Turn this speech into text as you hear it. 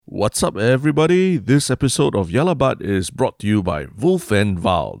What's up, everybody? This episode of YLB is brought to you by Wolf and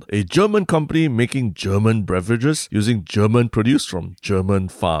Wald, a German company making German beverages using German produce from German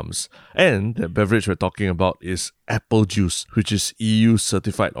farms. And the beverage we're talking about is apple juice, which is EU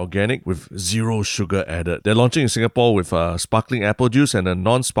certified organic with zero sugar added. They're launching in Singapore with sparkling apple juice and a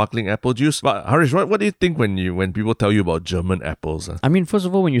non-sparkling apple juice. But Harish, what do you think when people tell you about German apples? I mean, first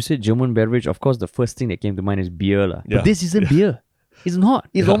of all, when you say German beverage, of course, the first thing that came to mind is beer. Yeah. But this isn't beer. It's not.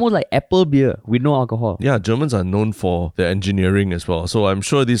 It's almost like apple beer with no alcohol. Yeah, Germans are known for their engineering as well. So I'm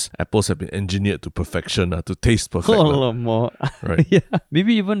sure these apples have been engineered to perfection, to taste perfect. Right. Yeah.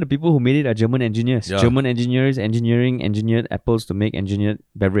 Maybe even the people who made it are German engineers. Yeah. German engineers engineered apples to make engineered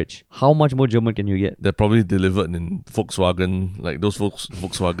beverage. How much more German can you get? They're probably delivered in Volkswagen, like those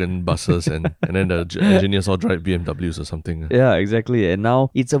Volkswagen buses, and then the engineers all drive BMWs or something. Yeah, exactly. And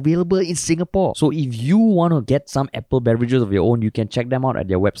now it's available in Singapore. So if you want to get some apple beverages of your own, you can check them out at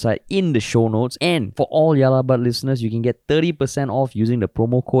their website in the show notes. And for all YLB listeners, you can get 30% off using the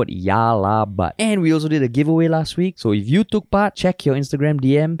promo code YLB. And we also did a giveaway last week. So if you took part, check your Instagram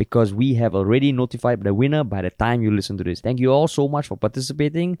DM because we have already notified the winner by the time you listen to this. Thank you all so much for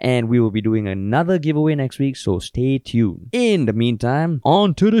participating. And we will be doing another giveaway next week. So stay tuned. In the meantime,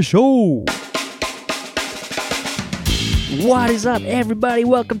 on to the show. What is up, everybody?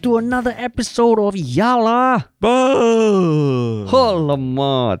 Welcome to another episode of Yala.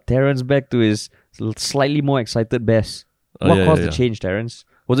 Hola, Terrence back to his slightly more excited best. What caused the change, Terrence?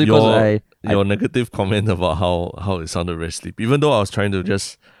 Was it because your negative comment about how it sounded very sleepy? Even though I was trying to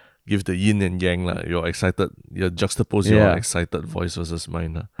just give the yin and yang, you're excited, you juxtapose your excited voice versus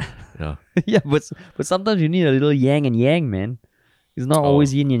mine. Yeah. Yeah, but sometimes you need a little yang and yang, man. It's not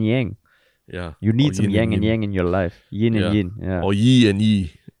always yin and yang. Yeah. You need some yang and yang in your life. Yin and yin. Yeah. Or yi and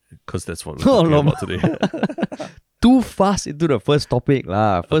yi. Because that's what we're talking about today. Too fast into the first topic.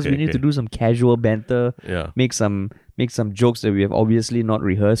 First, we need to do some casual banter. Yeah. Make some jokes that we have obviously not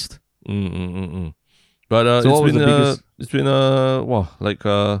rehearsed. But it's been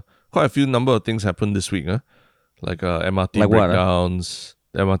quite a few number of things happened this week. Like MRT breakdowns.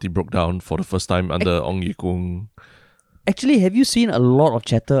 The MRT broke down for the first time under Ong Ye Kung. Actually, have you seen a lot of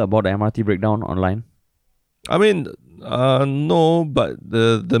chatter about the MRT breakdown online? I mean, no, but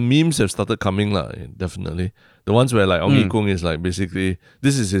the memes have started coming, definitely. The ones where Ong Ye Kung is basically,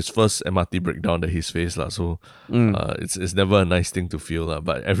 this is his first MRT breakdown that he's faced, so it's never a nice thing to feel,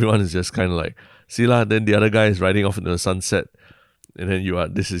 but everyone is just kind of see then the other guy is riding off into the sunset, and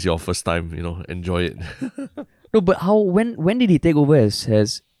then this is your first time, enjoy it. No, but when did he take over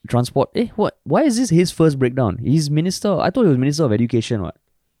as transport? What? Why is this his first breakdown? He's minister. I thought he was Minister of Education, what?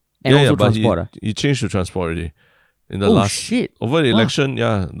 And also transport. He changed to transport already. In the over the election,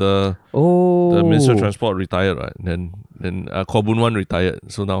 the Minister of Transport retired, right? Then Khaw Boon Wan retired,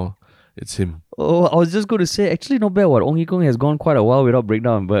 so now it's him. Oh, I was just going to say, actually not bad. Ong Ye Kung has gone quite a while without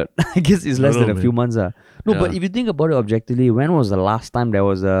breakdown, but I guess it's less than a few months. But if you think about it objectively, when was the last time there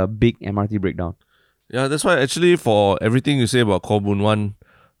was a big MRT breakdown? Yeah, that's why actually for everything you say about Khaw Boon Wan,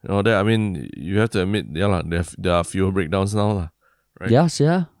 you have to admit, there are fewer breakdowns now, right? Yes,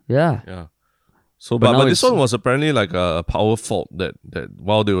 yeah. So, but this one was apparently a power fault that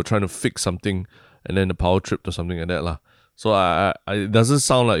while they were trying to fix something, and then the power tripped or something like that, So it doesn't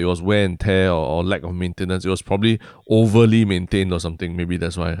sound like it was wear and tear or lack of maintenance. It was probably overly maintained or something. Maybe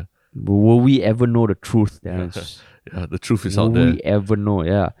that's why. Will we ever know the truth, Terrence? Yeah, the truth is out there. Will we ever know?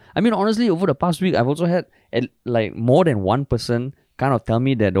 Yeah. I mean, honestly, over the past week, I've also had more than one person kind of tell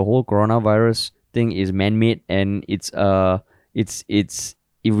me that the whole coronavirus thing is man-made, and it's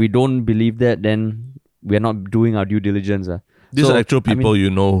if we don't believe that, then we're not doing our due diligence. These are actual people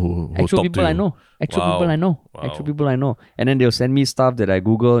who actual talk people to you. I know. Actual Wow. people I know. Wow. Actual people I know. And then they'll send me stuff that I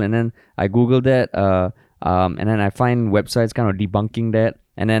Google, and then I Google that, and then I find websites kind of debunking that,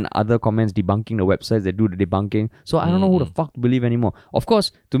 and then other comments debunking the websites that do the debunking. So I don't know who the fuck to believe anymore. Of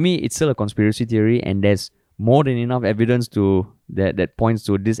course, to me, it's still a conspiracy theory, and there's more than enough evidence that points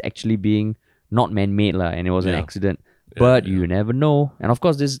to this actually being not man-made, and it was an accident. But you never know. And of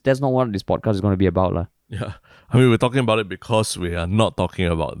course, that's not what this podcast is going to be about. Yeah. I mean, we're talking about it because we are not talking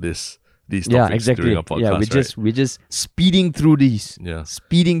about these topics during our podcast. Yeah, we're just speeding through these. Yeah.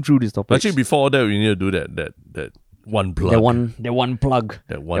 Speeding through these topics. Actually, before that, we need to do that one plug.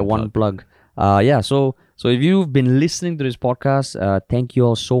 That one plug. So if you've been listening to this podcast, thank you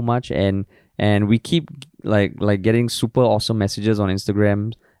all so much. And we keep getting super awesome messages on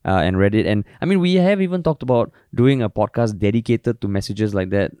Instagram and Reddit. And I mean, we have even talked about doing a podcast dedicated to messages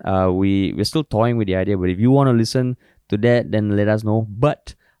like that. We're still toying with the idea, but if you want to listen to that, then let us know.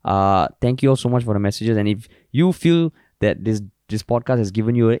 But thank you all so much for the messages. And if you feel that this this podcast has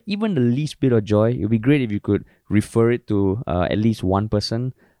given you even the least bit of joy, it would be great if you could refer it to at least one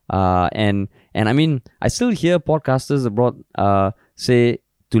person. And I mean, I still hear podcasters abroad say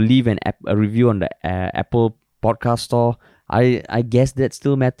to leave a review on the Apple Podcast Store. I guess that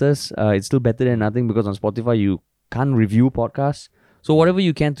still matters. It's still better than nothing, because on Spotify you can't review podcasts. So whatever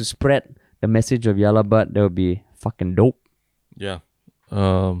you can to spread the message of Yalla Bud, that would be fucking dope. Yeah.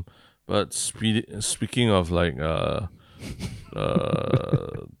 But speaking of like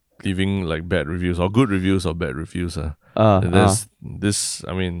leaving like bad reviews or good reviews or bad reviews, there's this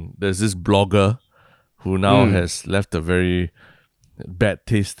blogger who now has left a very bad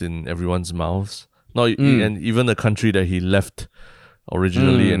taste in everyone's mouths. And even the country that he left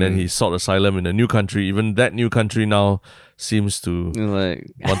originally, and then he sought asylum in a new country. Even that new country now seems to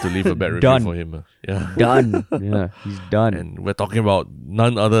want to leave a bad review for him. Yeah, done. Yeah, he's done. And we're talking about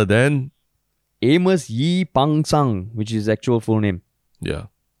none other than Amos Yee Pang Sang, which is his actual full name. Yeah.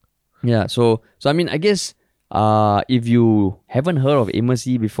 Yeah. So I mean, I guess if you haven't heard of Amos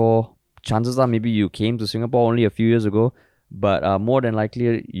Yee before, chances are maybe you came to Singapore only a few years ago. But more than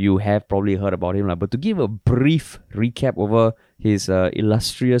likely, you have probably heard about him. But to give a brief recap over his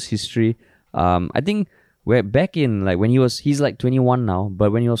illustrious history, I think we're back in like when he's like 21 now,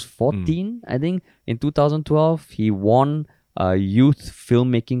 but when he was 14, I think in 2012, he won a youth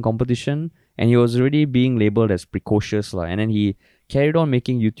filmmaking competition, and he was already being labeled as precocious. And then he carried on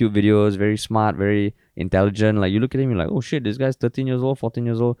making YouTube videos, very smart, very intelligent. Like you look at him, you're like, oh shit, this guy's 13 years old, 14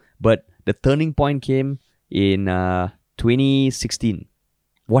 years old. But the turning point came in 2016.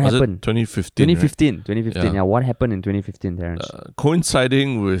 What happened? 2015. 2015. Right? 2015. Yeah. What happened in 2015, Terence?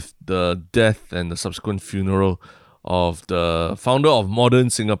 Coinciding with the death and the subsequent funeral of the founder of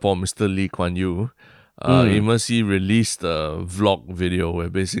modern Singapore, Mr. Lee Kuan Yew, Amos Yee released a vlog video where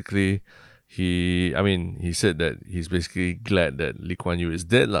basically he said that he's basically glad that Lee Kuan Yew is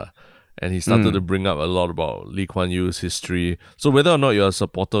dead lah. And he started to bring up a lot about Lee Kuan Yew's history. So whether or not you're a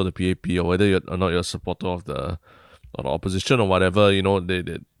supporter of the PAP or whether or not you're a supporter of the opposition or whatever, he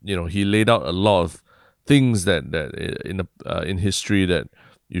laid out a lot of things that in history that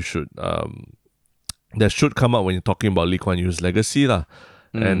you should that should come up when you're talking about Lee Kuan Yew's legacy lah.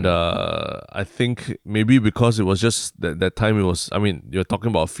 And I think maybe because it was just that time, you're talking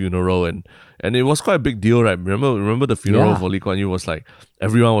about a funeral and it was quite a big deal, right? Remember the funeral for Lee Kuan Yew was like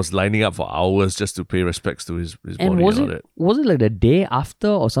everyone was lining up for hours just to pay respects to his body and all that. Was it like the day after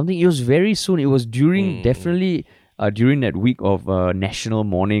or something? It was very soon. It was definitely during that week of national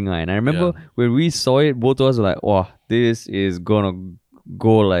mourning. And I remember when we saw it, both of us were like, "Oh, this is gonna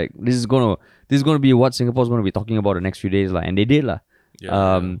go like this is gonna be what Singapore's gonna be talking about the next few days." And they did .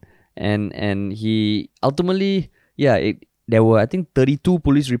 And he ultimately, there were I think 32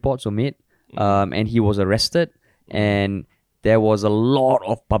 police reports were made, and he was arrested, and there was a lot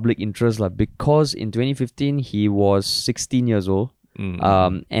of public interest because in 2015 he was 16 years old,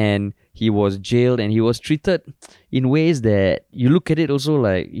 and he was jailed and he was treated in ways that you look at it also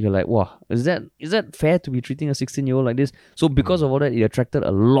like you're like, wow, is that fair to be treating a 16-year-old like this? So because of all that, it attracted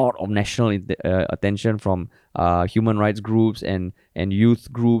a lot of national attention from human rights groups and youth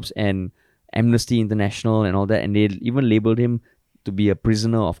groups and Amnesty International and all that, and they even labeled him to be a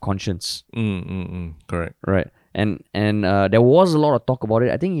prisoner of conscience. Correct. Right. And there was a lot of talk about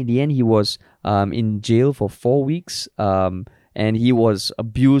it. I think in the end he was in jail for 4 weeks. And he was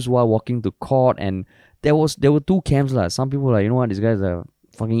abused while walking to court, and there were two camps . Some people were like, you know what, this guy's a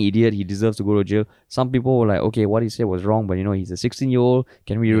fucking idiot, he deserves to go to jail. Some people were like, okay, what he said was wrong, but he's a 16-year-old.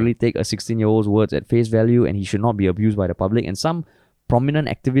 Can we really take a 16-year-old's words at face value, and he should not be abused by the public? And some prominent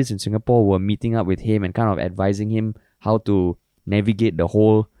activists in Singapore were meeting up with him and kind of advising him how to navigate the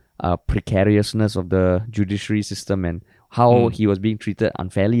whole precariousness of the judiciary system and how he was being treated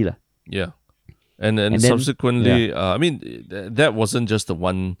unfairly . Yeah. And then subsequently, that wasn't just the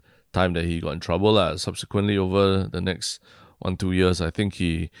one time that he got in trouble. Subsequently, over the next 1-2 years, I think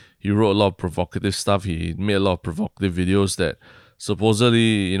he wrote a lot of provocative stuff. He made a lot of provocative videos that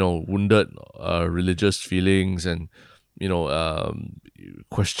supposedly, wounded religious feelings and,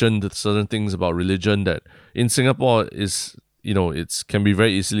 questioned certain things about religion that in Singapore is, can be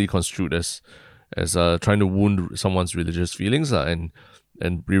very easily construed as trying to wound someone's religious feelings.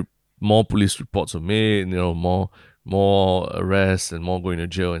 More police reports were made, more arrests and more going to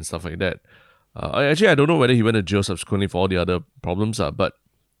jail and stuff like that. I don't know whether he went to jail subsequently for all the other problems, but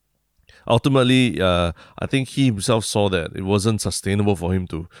ultimately, I think he himself saw that it wasn't sustainable for him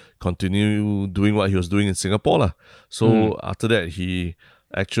to continue doing what he was doing in Singapore. So after that, he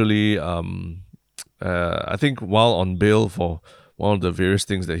actually, I think while on bail for one of the various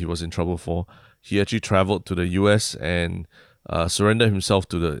things that he was in trouble for, he actually traveled to the US and surrendered himself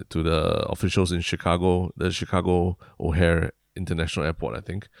to the officials in Chicago, the Chicago O'Hare International Airport, I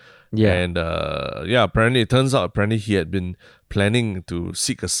think. Yeah. And apparently it turns out he had been planning to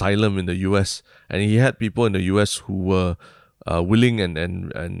seek asylum in the US, and he had people in the US who were willing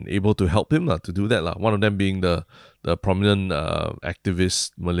and able to help him to do that. One of them being the prominent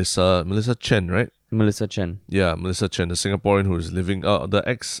activist Melissa Chen, right? Melissa Chen. Yeah, Melissa Chen, the Singaporean who is living the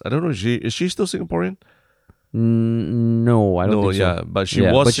ex. I don't know, is she still Singaporean? No, I don't think so. Yeah, but she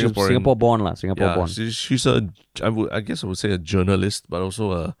was She's Singaporean. Singapore born. Singapore born. She's I guess I would say a journalist, but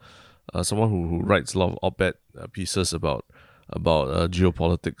also someone who writes a lot of op-ed pieces about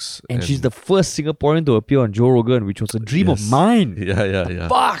geopolitics. And she's the first Singaporean to appear on Joe Rogan, which was a dream of mine. Yeah.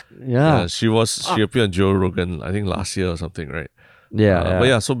 Fuck! Yeah. She appeared on Joe Rogan, I think last year or something, right? Yeah.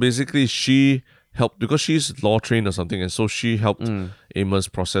 But so basically she helped, because she's law trained or something, and so she helped Amos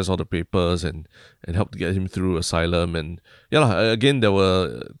process all the papers and helped get him through asylum. And again, there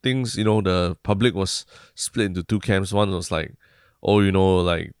were things, the public was split into two camps. One was like,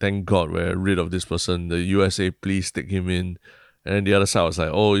 thank God we're rid of this person, the USA, please take him in. And then the other side was like,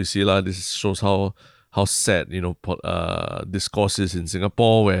 oh, you see this shows how sad discourse is in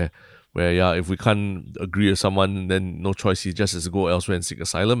Singapore, where if we can't agree with someone, then no choice, he just has to go elsewhere and seek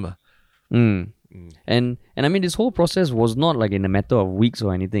asylum. And I mean, this whole process was not like in a matter of weeks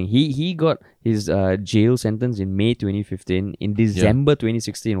or anything. He got his jail sentence in May 2015. In December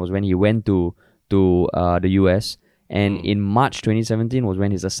 2016 was when he went to the US. And in March 2017 was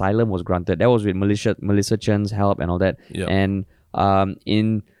when his asylum was granted. That was with Melissa Chen's help and all that. Yeah. And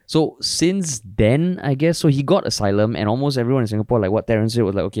so since then, I guess, so he got asylum, and almost everyone in Singapore, like what Terence said,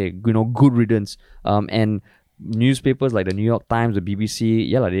 was like, okay, good riddance. And newspapers like the New York Times, the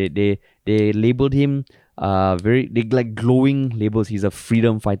BBC, they labeled him they like glowing labels. He's a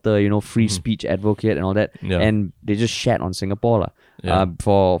freedom fighter, free speech advocate and all that. Yeah. And they just shat on Singapore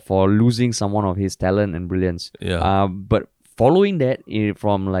for losing someone of his talent and brilliance. Yeah. But following that,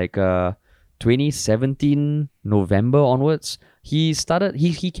 from like 2017 November onwards, he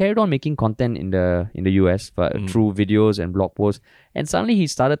carried on making content in the US through videos and blog posts, and suddenly he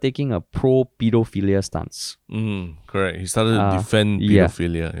started taking a pro pedophilia stance. Correct. He started to defend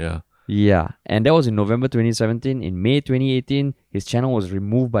pedophilia. Yeah, and that was in November 2017. In May 2018, his channel was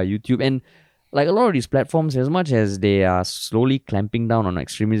removed by YouTube. And like a lot of these platforms, as much as they are slowly clamping down on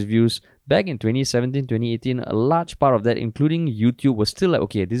extremist views, back in 2017, 2018, a large part of that, including YouTube, was still like,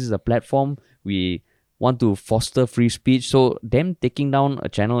 okay, this is a platform, we want to foster free speech. So them taking down a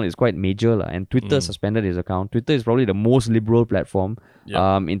channel is quite major. And Twitter suspended his account. Twitter is probably the most liberal platform.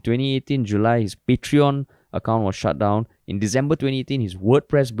 Yep. In 2018, July, his Patreon account was shut down. In December 2018, his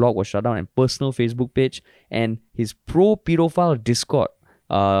WordPress blog was shut down, and personal Facebook page, and his pro-pedophile Discord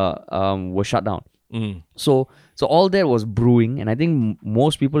was shut down. So all that was brewing, and I think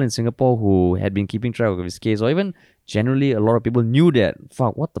most people in Singapore who had been keeping track of his case, or even generally a lot of people, knew that,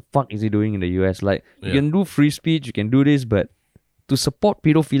 what the fuck is he doing in the US? Like, you can do free speech, you can do this, but to support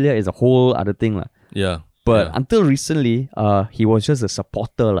pedophilia is a whole other thing. But until recently, he was just a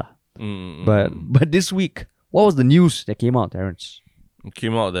supporter. But this week, what was the news that came out, Terence? It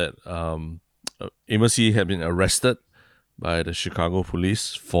came out that Amos Yee had been arrested by the Chicago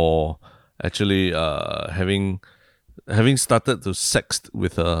police for actually having started to sext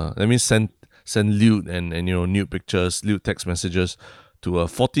with send lewd and nude pictures, lewd text messages to a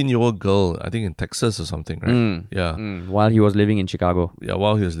 14-year-old girl, I think in Texas or something, right? While he was living in Chicago. Yeah,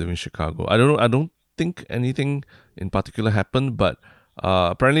 while he was living in Chicago. I don't know. I don't think anything in particular happened, but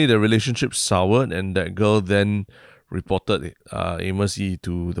apparently the relationship soured, and that girl then reported Amos Yee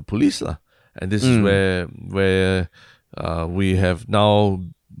to the police, and this is where we have now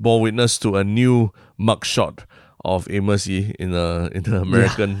bore witness to a new mugshot of Amos Yee in an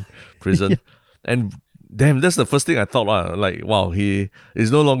American prison. And damn, that's the first thing I thought, like, wow, he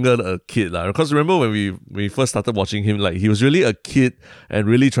is no longer a kid, because remember when we first started watching him, like, he was really a kid and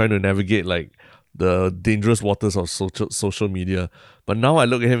really trying to navigate like the dangerous waters of social media. But now I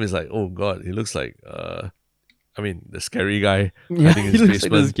look at him, it's like, oh god, he looks like the scary guy hiding in his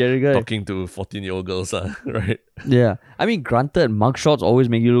basement, like the scary guy talking to 14-year-old girls, right? Yeah. I mean, granted, mugshots always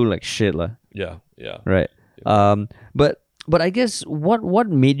make you look like shit, Yeah. Right. But I guess what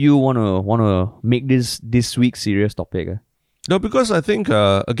made you wanna make this week's serious topic? No, because I think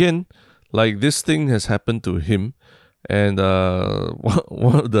again, like, this thing has happened to him, and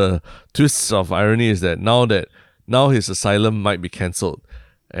one of the twists of irony is that now his asylum might be cancelled,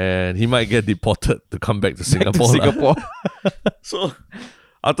 and he might get deported to come back to Singapore. Singapore. So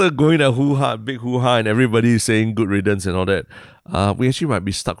after going a big hoo-ha, and everybody saying good riddance and all that, we actually might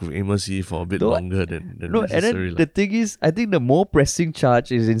be stuck with Amos Yee for a bit longer than No, and necessary. then the thing is, I think the more pressing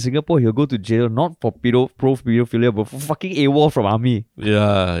charge is in Singapore, he'll go to jail not for pedophilia, but for fucking AWOL from army.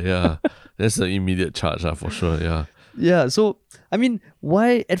 Yeah. That's the immediate charge, for sure, yeah. Yeah, so I mean,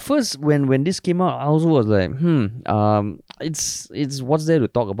 why at first when this came out, I also was like, it's what's there to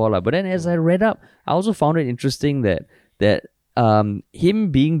talk about, like. But then as I read up, I also found it interesting that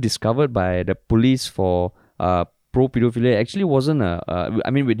him being discovered by the police for pro pedophilia actually wasn't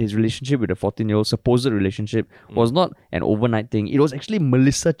with his relationship with the 14-year-old, supposed relationship, was not an overnight thing. It was actually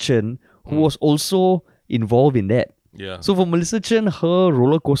Melissa Chen who was also involved in that. Yeah. So for Melissa Chen, her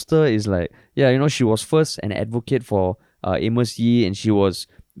roller coaster is like, she was first an advocate for Amos Yee, and she was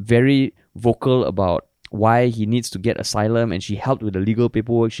very vocal about why he needs to get asylum, and she helped with the legal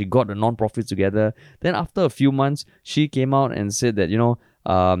paperwork. She got the non-profits together. Then after a few months, she came out and said that,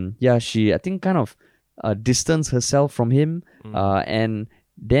 she, I think, kind of distanced herself from him. And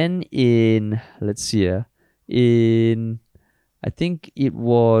then I think it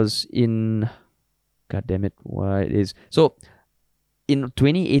was in... God damn it, what it is. So, in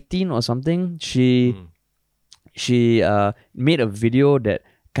 2018 or something, she made a video that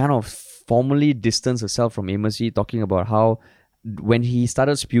kind of formally distanced herself from Amos Yee, talking about how when he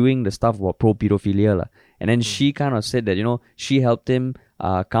started spewing the stuff about pro-pedophilia, and then she kind of said that, she helped him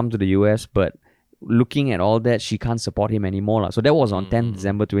come to the US, but looking at all that, she can't support him anymore. So that was on 10th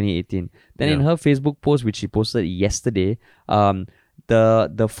December 2018. Then in her Facebook post, which she posted yesterday,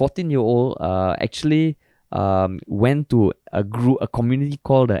 the 14-year-old actually went to a community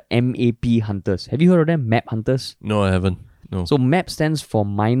called the MAP Hunters. Have you heard of them? MAP Hunters? No, I haven't. No. So MAP stands for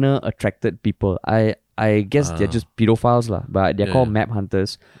Minor Attracted People. I guess they're just pedophiles, but they're called MAP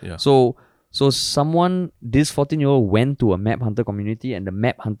Hunters. Yeah. So this 14-year-old went to a MAP Hunter community, and the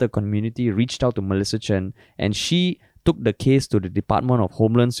MAP Hunter community reached out to Melissa Chen, and she took the case to the Department of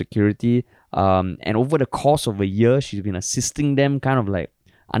Homeland Security. And over the course of a year, she's been assisting them, kind of like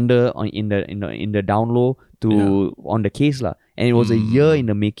in the down low on the case, and it was a year in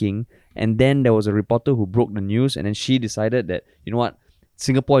the making. And then there was a reporter who broke the news, and then she decided that, you know what,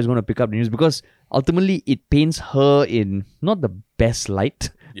 Singapore is going to pick up the news, because ultimately it paints her in not the best light,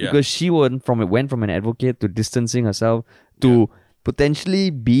 because she went from an advocate to distancing herself to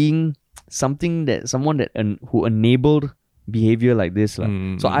potentially being someone who enabled behavior like this.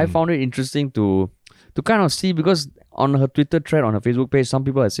 So I found it interesting to kind of see, because on her Twitter thread, on her Facebook page, some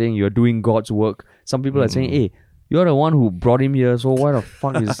people are saying you're doing God's work. Some people are saying, hey, you're the one who brought him here, so why the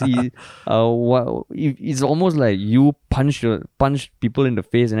fuck is he... it's almost like you punched people in the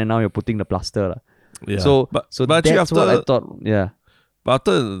face, and then now you're putting the plaster. Yeah. So but that's what I thought. Yeah. But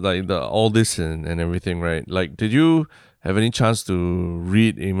after like all this and everything, right? Like, did you have any chance to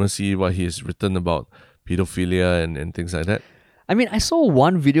read Amos Yee, what he's written about pedophilia and things like that? I mean, I saw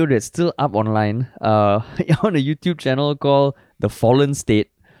one video that's still up online on a YouTube channel called The Fallen State.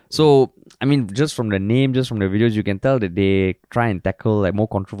 So, I mean, just from the name, just from the videos, you can tell that they try and tackle like more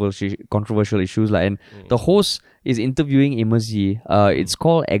controversial issues. And the host is interviewing Amos Yee. It's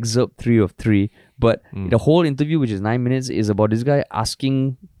called Excerpt 3 of 3. But the whole interview, which is 9 minutes, is about this guy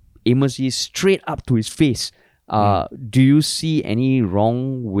asking Amos Yee straight up to his face, do you see any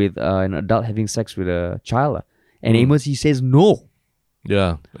wrong with an adult having sex with a child? And Amos Yee says no.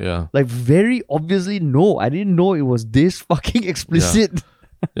 Yeah. Like, very obviously no. I didn't know it was this fucking explicit.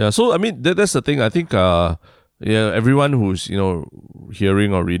 Yeah, so I mean that's the thing. I think everyone who's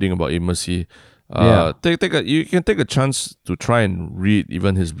hearing or reading about Amos Yee, you can take a chance to try and read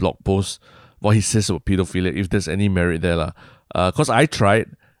even his blog posts, what he says about pedophilia, if there's any merit there, because I tried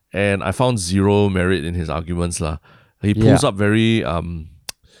and I found zero merit in his arguments, He pulls up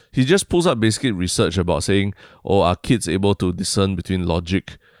he just pulls up basically research about saying, are kids able to discern between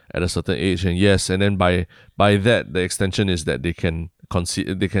logic at a certain age? And yes, and then by that, the extension is that they can by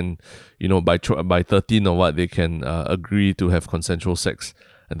 13 or what, they can agree to have consensual sex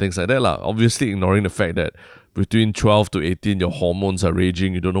and things like that, obviously ignoring the fact that between 12 to 18 your hormones are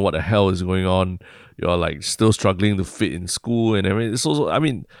raging, you don't know what the hell is going on, you're like still struggling to fit in school and everything. It's also, I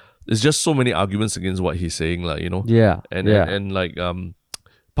mean, there's just so many arguments against what he's saying, and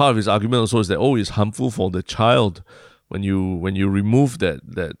part of his argument also is that it's harmful for the child when you remove that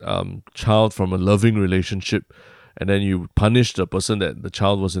child from a loving relationship, and then you punish the person that the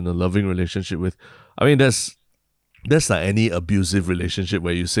child was in a loving relationship with. I mean, that's like any abusive relationship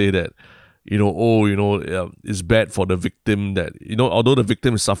where you say that, it's bad for the victim that, although the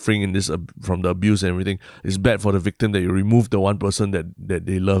victim is suffering in this from the abuse and everything, it's bad for the victim that you remove the one person that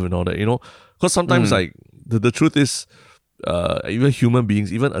they love and all that, because sometimes like the truth is, even human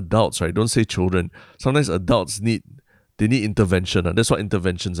beings, even adults, right? Don't say children. Sometimes adults need intervention. That's what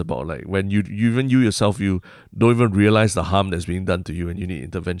intervention's about. Like when you yourself, you don't even realize the harm that's being done to you and you need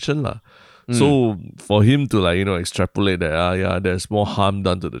intervention. So for him to extrapolate that, there's more harm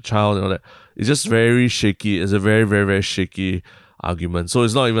done to the child and all that, it's just very shaky. It's a very, very, very shaky argument. So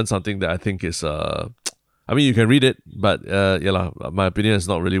it's not even something that I think is I mean, you can read it, but my opinion is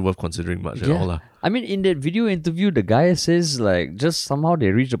not really worth considering much at all. I mean, in that video interview, the guy says just somehow they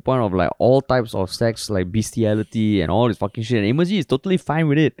reach the point of all types of sex, like bestiality and all this fucking shit. And Amos Yee is totally fine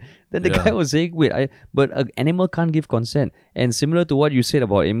with it. Then the guy was saying, but an animal can't give consent. And similar to what you said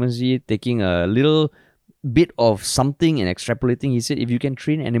about Amos Yee taking a little bit of something and extrapolating, he said, if you can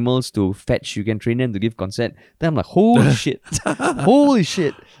train animals to fetch, you can train them to give consent. Then I'm like, holy shit. Holy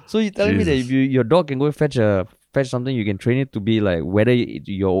shit. So you're telling me that if your dog can go fetch something, you can train it to be whether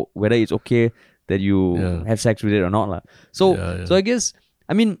it's okay that you have sex with it or not. So I guess,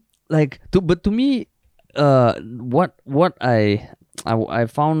 I mean, but to me, what I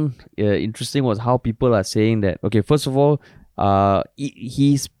found interesting was how people are saying that, okay, first of all,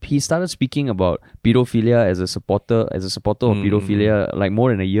 he started speaking about pedophilia as a supporter of pedophilia more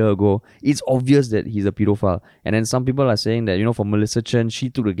than a year ago. It's obvious that he's a pedophile. And then some people are saying that, for Melissa Chen,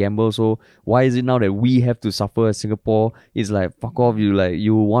 she took the gamble, so why is it now that we have to suffer as Singapore? It's like, fuck off,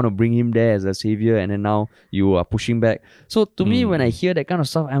 you want to bring him there as a savior, and then now you are pushing back. So to me, when I hear that kind of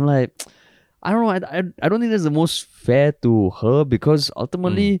stuff, I'm like, I don't know, I don't think that's the most fair to her, because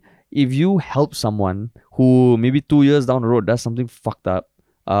ultimately, if you help someone who maybe 2 years down the road does something fucked up,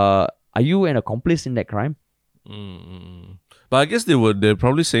 are you an accomplice in that crime? But I guess they're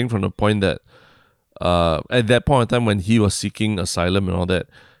probably saying from the point that at that point in time when he was seeking asylum and all that,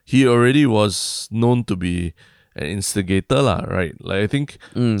 he already was known to be an instigator, right? Like I think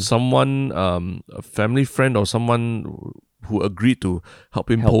someone, a family friend or someone who agreed to help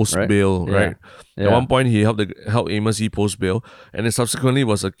him post bail, right? Yeah. At one point, he helped Amos Yee post bail, and then subsequently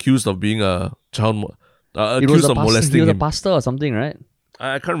was accused of being a child, accused of molesting him. He was a pastor or something, right?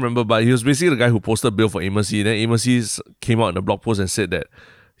 I can't remember, but he was basically the guy who posted bail for Amos Yee. Then Amos Yee came out in a blog post and said that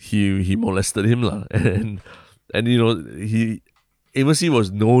he molested him, and Amos Yee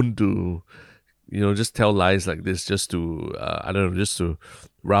was known to just tell lies like this just to just to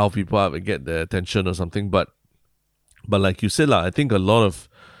rile people up and get their attention or something, but like you said, I think a lot of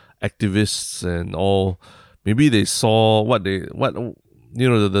activists and all, maybe they saw the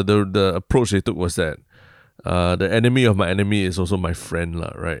approach they took was that the enemy of my enemy is also my friend,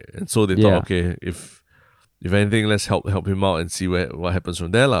 right? And so they thought, okay, if anything, let's help him out and see what happens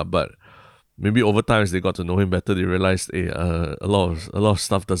from there, But maybe over time, as they got to know him better, they realized, a lot of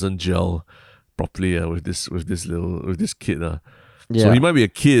stuff doesn't gel properly with this kid. So he might be a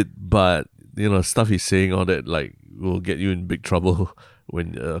kid, but stuff he's saying, all that, will get you in big trouble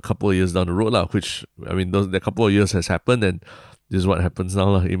when a couple of years down the road, which, I mean, that couple of years has happened, and this is what happens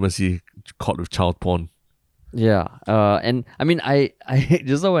now, Amos Yee caught with child porn. Yeah, and I mean, I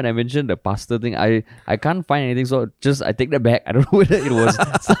just now when I mentioned the pastor thing, I can't find anything, so I take that back. I don't know whether it was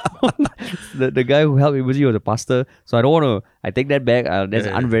the guy who helped Amos Yee was a pastor, so I don't want to. I take that back. That's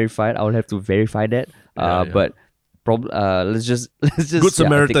unverified. I will have to verify that. But let's just Good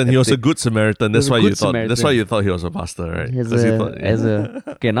Samaritan. He was a good Samaritan. That's why you thought. That's why you thought he was a pastor, right?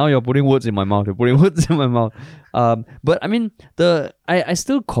 Okay, now you're putting words in my mouth. But I mean, I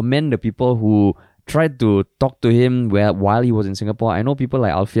still commend the people who tried to talk to him while he was in Singapore. I know people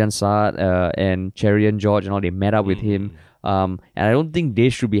like Alfian Saad and Cherian George and all, they met up with him. And I don't think they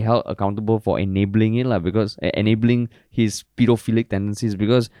should be held accountable for enabling it, because enabling his pedophilic tendencies,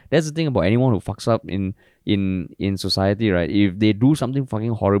 because that's the thing about anyone who fucks up in society, right? If they do something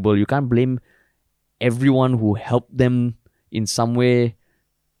fucking horrible, you can't blame everyone who helped them in some way.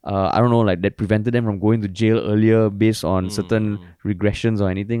 I don't know, that prevented them from going to jail earlier based on certain regressions or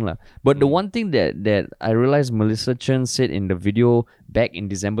anything. But the one thing that I realized Melissa Chen said in the video back in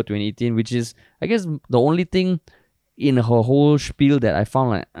December 2018, which is, I guess, the only thing in her whole spiel that I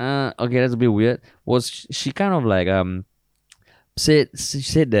found okay, that's a bit weird, was she kind of said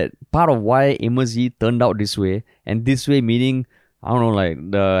that part of why Amos Yee turned out this way, and this way meaning, I don't know,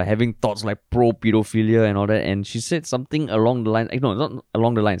 the having thoughts pro pedophilia and all that, and she said something along the lines, no, not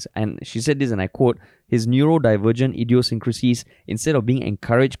along the lines, and she said this, and I quote, his neurodivergent idiosyncrasies, instead of being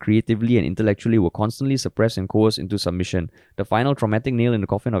encouraged creatively and intellectually, were constantly suppressed and coerced into submission. The final traumatic nail in the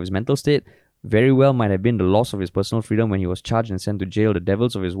coffin of his mental state very well might have been the loss of his personal freedom when he was charged and sent to jail. The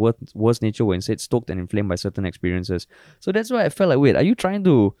devils of his worst nature were instead stoked and inflamed by certain experiences. So that's why I felt wait, are you trying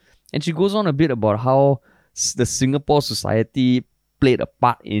to... And she goes on a bit about how the Singapore society played a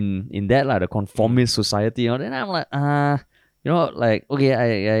part in that, the conformist society. And I'm like,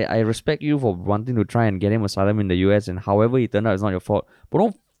 okay, I respect you for wanting to try and get him asylum in the US, and however he turned out, it's not your fault.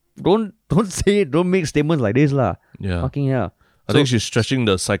 But don't say it. Don't make statements like this, lah. Yeah. Fucking hell. I think she's stretching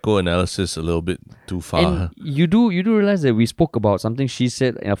the psychoanalysis a little bit too far. And you do realize that we spoke about something she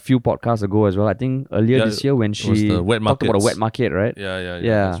said a few podcasts ago as well. I think earlier this year when she the wet talked about a markets. wet market, right?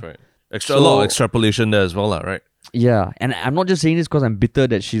 Yeah. That's right. A So- lot of extrapolation there as well, lah, right? Yeah, and I'm not just saying this because I'm bitter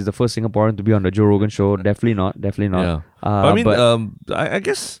that she's the first Singaporean to be on the Joe Rogan show. Definitely not. Yeah. I mean, I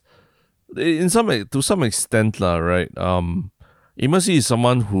guess to some extent, lah, right? Amos Yee is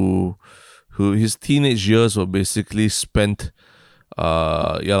someone who his teenage years were basically spent,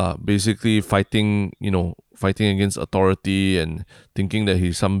 basically fighting against authority and thinking that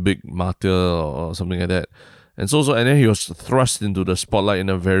he's some big martyr or something like that. And and then he was thrust into the spotlight in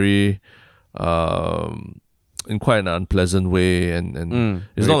a very, in quite an unpleasant way, and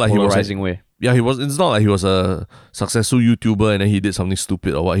it's not like he was polarizing way. Yeah, it's not like he was a successful YouTuber and then he did something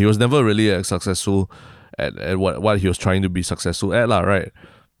stupid or what. He was never really successful at what he was trying to be successful at, lah, right?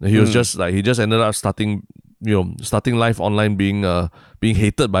 He was just like, he just ended up starting life online, being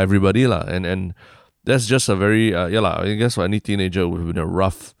hated by everybody, lah, and that's just a very I guess for any teenager it would have been a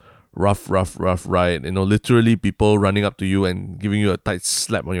rough ride. Literally people running up to you and giving you a tight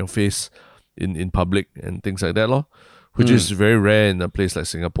slap on your face in public and things like that, lor, which is very rare in a place like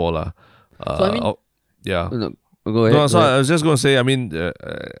Singapore, lah. So I mean, yeah. Go ahead. No, so I was just going to say, I mean, I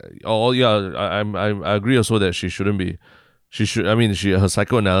agree also that she shouldn't be. She should. I mean, her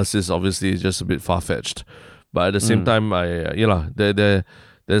psychoanalysis obviously is just a bit far fetched, but at the same time,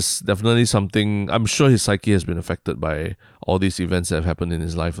 there's definitely something. I'm sure his psyche has been affected by all these events that have happened in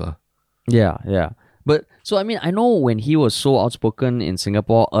his life, lah. Yeah. But so I mean, I know when he was so outspoken in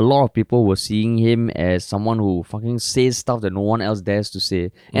Singapore, a lot of people were seeing him as someone who fucking says stuff that no one else dares to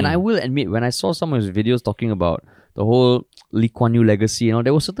say. And I will admit, when I saw some of his videos talking about the whole Lee Kuan Yew legacy,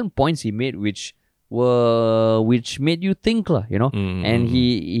 there were certain points he made which made you think, lah, And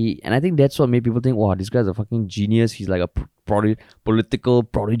and I think that's what made people think, wow, this guy's a fucking genius. He's like a political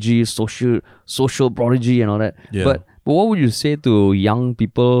prodigy, social prodigy, and all that. Yeah. But what would you say to young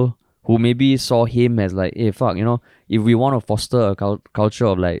people who maybe saw him as like, hey, fuck, if we want to foster a culture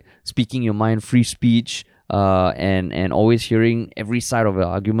of like speaking your mind, free speech, and always hearing every side of the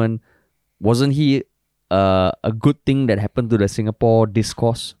argument, wasn't he a good thing that happened to the Singapore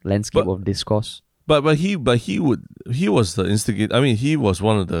landscape of discourse? But he was the instigator. I mean, he was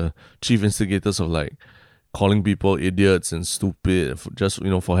one of the chief instigators of like calling people idiots and stupid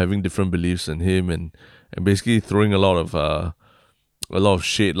for having different beliefs than him, and basically throwing a lot of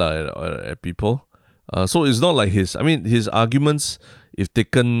shade at people. So it's not like his arguments, if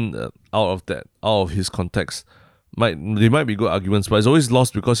taken out of his context, might be good arguments, but it's always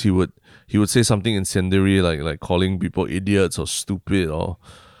lost because he would say something incendiary like calling people idiots or stupid or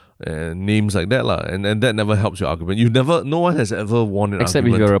names like that, lah, and that never helps your argument. No one has ever won an except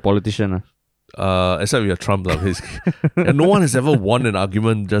argument. if you're a politician. Except if you're Trump, lah, and no one has ever won an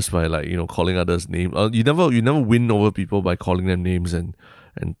argument just by calling others names. You never win over people by calling them names and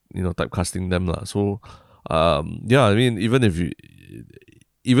typecasting them, lah. So I mean, even if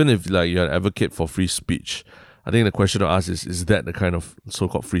like you're an advocate for free speech, I think the question to ask is that the kind of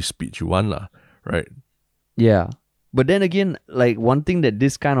so-called free speech you want, lah, right? Yeah. But then again, like one thing that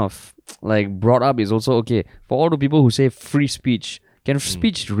this kind of like brought up is also, okay, for all the people who say free speech, can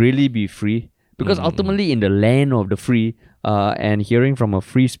speech really be free? Because ultimately in the land of the free, and hearing from a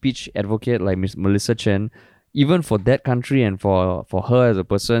free speech advocate like Miss Melissa Chen, even for that country and for her as a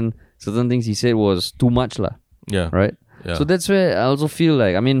person, certain things he said was too much, lah. Yeah. Right? Yeah. So that's where I also feel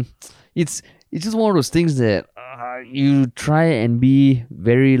like, I mean, it's just one of those things that you try and be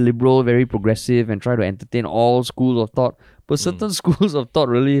very liberal, very progressive, and try to entertain all schools of thought. But certain schools of thought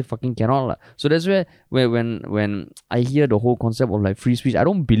really fucking cannot, lah. So that's where when I hear the whole concept of like free speech, I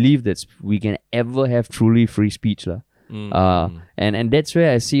don't believe that we can ever have truly free speech, lah. And that's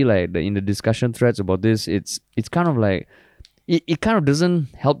where I see like in the discussion threads about this, it's kind of like it kind of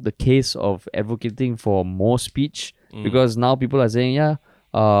doesn't help the case of advocating for more speech, because now people are saying,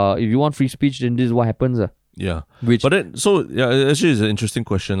 if you want free speech, then this is what happens. Yeah. But then, actually it's an interesting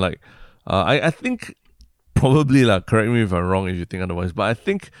question. Like, I think probably, like, correct me if I'm wrong if you think otherwise, but I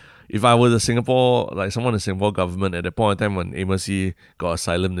think if I was someone in the Singapore government at the point in time when Amos Yee got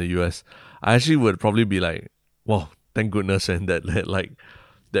asylum in the US, I actually would probably be like, wow, thank goodness, and that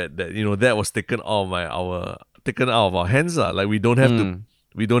was taken out of our hands. Like, we don't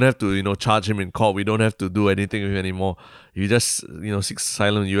have to charge him in court. We don't have to do anything with him anymore. He just seeks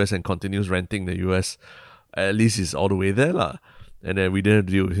asylum in the US and continues renting the US. At least he's all the way there, lah. And then we didn't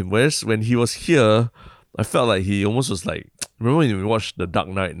deal with him. Whereas when he was here, I felt like he almost was like remember when you watched The Dark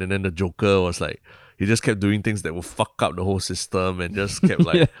Knight and then the Joker was like, he just kept doing things that would fuck up the whole system and just kept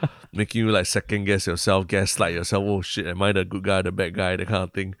like making you like second guess yourself, gaslight yourself. Oh shit, am I the good guy, the bad guy, that kind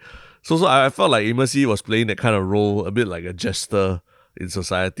of thing. So I felt like Amos Yee was playing that kind of role, a bit like a jester in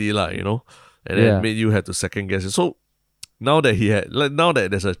society, like, you know, and then it made you have to second guess it. So now that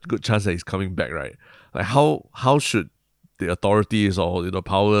there's a good chance that he's coming back, right? Like how should the authorities or the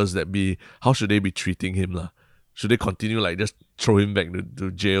powers that be, how should they be treating him, lah? Should they continue like just throw him back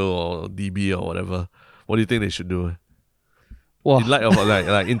to jail or DB or whatever? What do you think they should do? Wow. In light of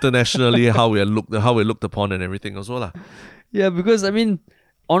like internationally how we're looked upon and everything also, lah. Yeah, because I mean,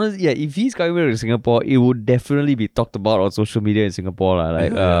 honestly, yeah, if he's coming back to Singapore, it would definitely be talked about on social media in Singapore, lah.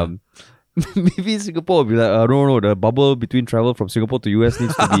 Like maybe Singapore will be like, no, the bubble between travel from Singapore to US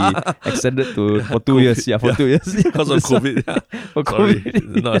needs to be extended for 2 years. Yeah, for 2 years. Because of COVID. For Sorry,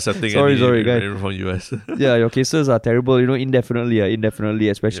 COVID. not accepting sorry, guys. anyone from US. Yeah, your cases are terrible, indefinitely,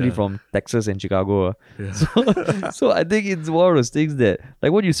 especially from Texas and Chicago. So I think it's one of those things that,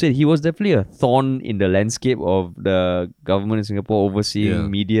 like what you said, he was definitely a thorn in the landscape of the government in Singapore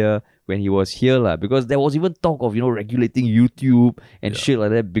overseeing media when he was here, lah, because there was even talk of regulating YouTube and shit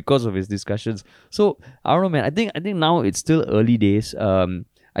like that because of his discussions. So I don't know, man. I think now it's still early days.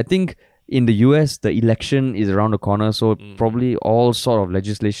 I think in the US the election is around the corner, so probably all sort of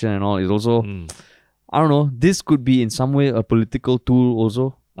legislation and all is also I don't know. This could be in some way a political tool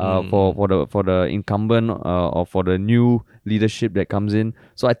also for the incumbent or for the new leadership that comes in.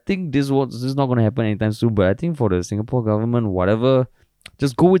 So I think this is not going to happen anytime soon. But I think for the Singapore government, whatever.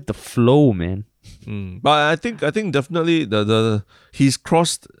 Just go with the flow, man. But I think definitely the he's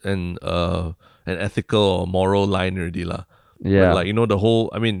crossed an ethical or moral line already, lah. Yeah. But like, the whole,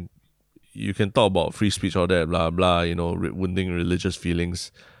 I mean, you can talk about free speech, all that, blah blah, wounding religious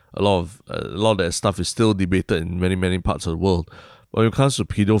feelings. A lot of that stuff is still debated in many parts of the world. But when it comes to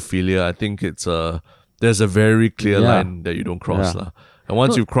pedophilia, I think it's there's a very clear line that you don't cross, lah. And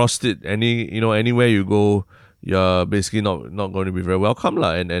once you've crossed it, anywhere you go, you're basically not going to be very welcome,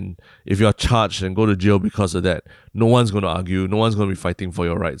 lah. And if you're charged and go to jail because of that, no one's going to argue, no one's going to be fighting for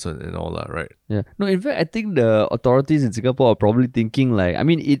your rights and all that, right? Yeah. No, in fact, I think the authorities in Singapore are probably thinking like, I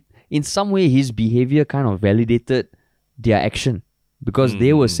mean, in some way his behavior kind of validated their action, because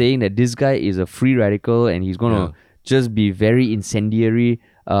they were saying that this guy is a free radical and he's going to just be very incendiary,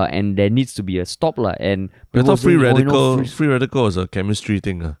 and there needs to be a stop, lah. And I thought free radical was a chemistry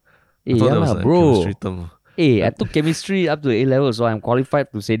thing. I thought that was a chemistry term. Hey, I took chemistry up to A level, so I'm qualified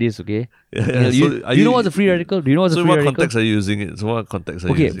to say this, okay? Yeah, do you know what's a free radical? Do you know what's a free radical? So what context are you using it?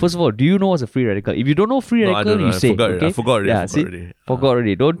 Okay, first of all, do you know what's a free radical? If you don't know free radical, you say, okay? I forgot already. Forgot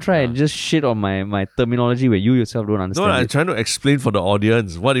already. Don't try and just shit on my terminology where you yourself don't understand. No, I'm trying to explain for the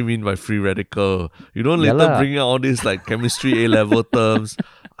audience what do you mean by free radical. You don't later bring out all these like chemistry A level terms,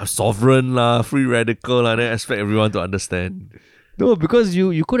 sovereign lah, free radical lah, and then expect everyone to understand. No, because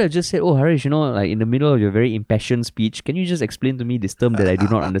you could have just said, oh, Harish, like in the middle of your very impassioned speech, can you just explain to me this term that I do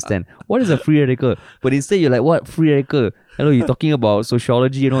not understand? What is a free radical? But instead you're like, what? Free radical? Hello, you're talking about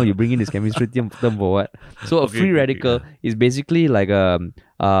sociology, you bring in this chemistry term for what? So a free radical is basically like I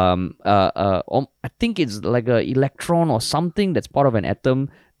think it's like a electron or something that's part of an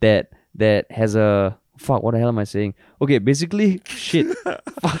atom that has a... Fuck, what the hell am I saying? Okay, basically, shit.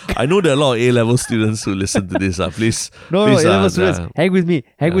 Fuck. I know there are a lot of A-level students who listen to this. Please. No, A-level students, hang with me.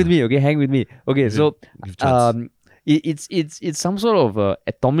 Okay, hang with me. Okay, so it's some sort of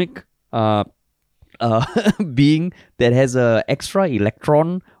atomic being that has a extra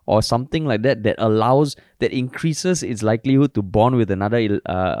electron or something like that that increases its likelihood to bond with another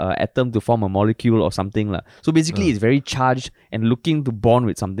atom to form a molecule or something. So basically it's very charged and looking to bond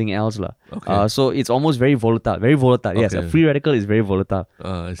with something else. Okay. So it's almost very volatile. Very volatile. Okay. Yes, a free radical is very volatile.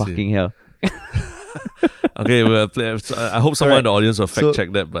 I Fucking see. hell. Okay, well, I hope someone in the audience will fact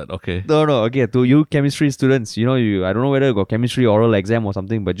check that, but okay. No, okay, to you chemistry students, I don't know whether you got chemistry oral exam or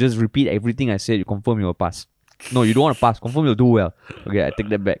something, but just repeat everything I said, you confirm you'll pass. No, you don't want to pass, confirm you'll do well. Okay, I take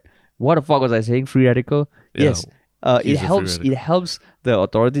that back. What the fuck was I saying? Free radical? Yeah, yes. It helps the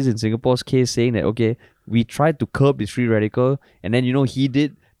authorities in Singapore's case saying that, okay, we tried to curb this free radical, and then he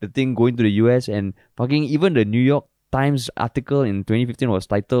did the thing going to the US, and fucking even the New York Times article in 2015 was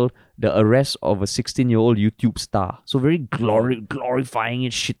titled "The Arrest of a 16-Year-Old YouTube Star." So very glorifying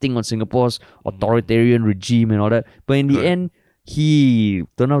it, shitting on Singapore's authoritarian regime and all that. But in the end, he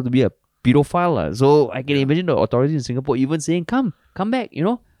turned out to be a pedophile. So I can imagine the authorities in Singapore even saying, come back,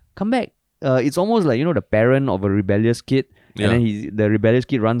 come back. It's almost like, the parent of a rebellious kid, and then the rebellious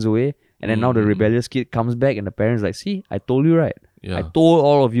kid runs away, and then now the rebellious kid comes back and the parent's like, see, I told you right. Yeah. I told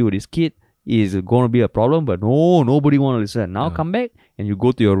all of you, this kid is going to be a problem, but no, nobody want to listen. Now come back and you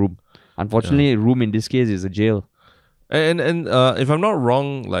go to your room. Unfortunately, room in this case is a jail. And if I'm not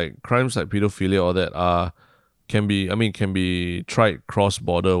wrong, like crimes like pedophilia or that can be tried cross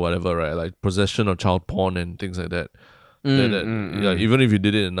border, whatever, right? Like possession of child porn and things like that. Even if you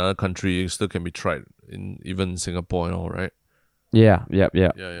did it in another country, it still can be tried in even Singapore and all, right? Yeah.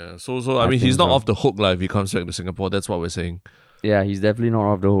 So I mean, he's not off the hook, like, if he comes back to Singapore. That's what we're saying. Yeah, he's definitely not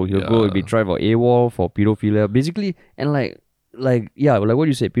off the hook. He'll be tried for AWOL, for pedophilia, basically, and like what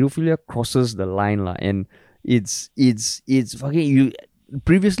you said, pedophilia crosses the line, lah, and it's fucking you.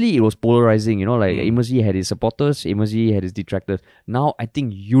 Previously, it was polarizing, like Amos Yee had his supporters, Amos Yee had his detractors. Now, I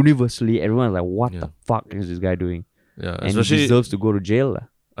think universally, everyone's like, what the fuck is this guy doing? Yeah, and he deserves to go to jail.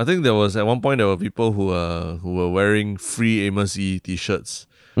 I think at one point there were people who were wearing free Amos Yee t-shirts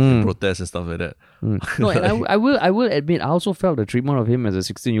in protests and stuff like that. No, and I will admit, I also felt the treatment of him as a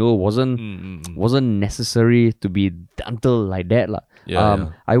 16-year-old wasn't necessary to be until like that, lah.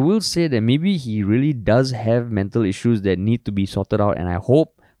 I will say that maybe he really does have mental issues that need to be sorted out, and I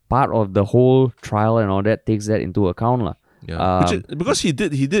hope part of the whole trial and all that takes that into account, lah. Because he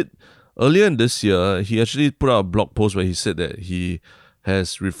did earlier in this year, he actually put out a blog post where he said that he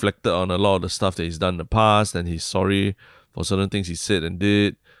has reflected on a lot of the stuff that he's done in the past, and he's sorry for certain things he said and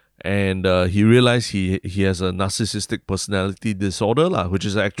did. And he realized he has a narcissistic personality disorder, which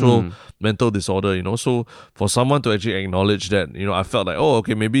is an actual mental disorder, So for someone to actually acknowledge that, I felt like, oh,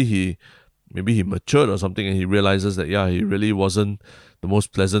 okay, maybe he matured or something, and he realizes that, he really wasn't the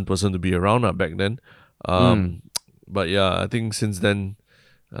most pleasant person to be around back then. But I think since then,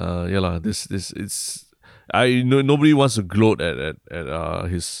 nobody wants to gloat at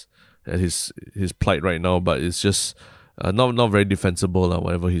his plight right now, but it's just not very defensible,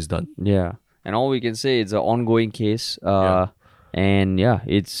 whatever he's done. Yeah, and all we can say, it's an ongoing case. And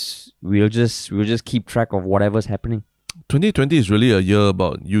we'll just keep track of whatever's happening. 2020 is really a year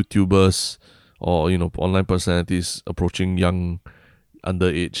about YouTubers or online personalities approaching young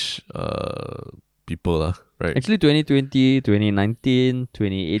underage people, right? Actually, 2020, 2019,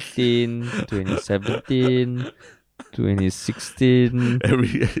 2018, 2017. 2016.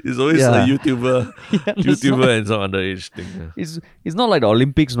 It's always a YouTuber and some underage thing. It's not like the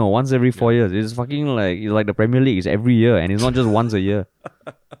Olympics, no. Once every 4 years. It's fucking like the Premier League. It's every year, and it's not just once a year.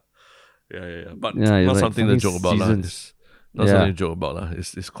 But not something to joke about, seasons. Not something to joke about,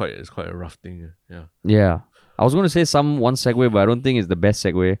 It's quite a rough thing. Yeah. I was going to say one segue, but I don't think it's the best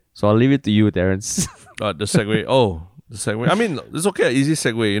segue. So I'll leave it to you, Terrence. The segue. The segue. I mean, it's okay. Easy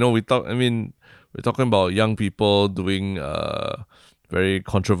segue. We're talking about young people doing very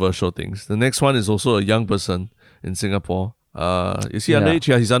controversial things. The next one is also a young person in Singapore. Is he underage?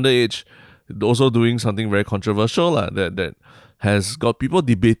 Yeah, he's underage. Also doing something very controversial that has got people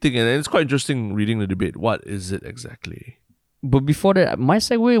debating, and it's quite interesting reading the debate. What is it exactly? But before that, my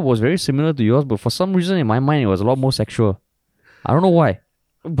segue was very similar to yours, but for some reason in my mind, it was a lot more sexual. I don't know why.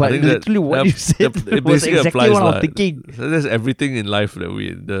 But literally what you said was exactly what I was thinking. So there's everything in life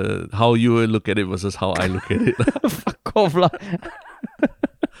that how you look at it versus how I look at it. Fuck off, lah.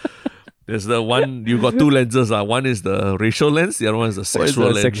 There's the one, you got two lenses. One is the racial lens, the other one is the sexual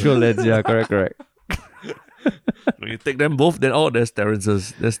lens. Sexual lens, yeah, correct. When you take them both, then there's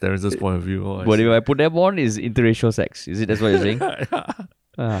Terrence's point of view. But if I put them on, is interracial sex. Is it? That's what you're saying?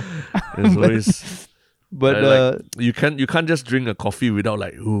 There's always... But you can't just drink a coffee without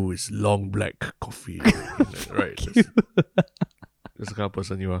it's long black coffee, right? That's the kind of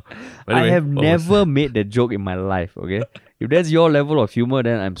person you are. Anyway, I have never made that joke in my life. Okay, if that's your level of humor,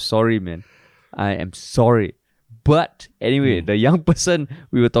 then I'm sorry, man. I am sorry. But anyway, the young person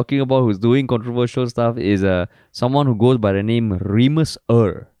we were talking about who's doing controversial stuff is someone who goes by the name Amos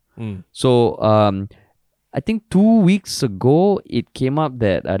Yee. So I think 2 weeks ago, it came up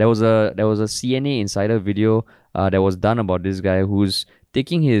that there was a CNA Insider video that was done about this guy who's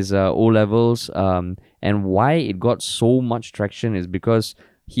taking his O-levels, and why it got so much traction is because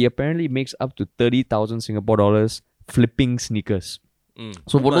he apparently makes up to 30,000 Singapore dollars flipping sneakers.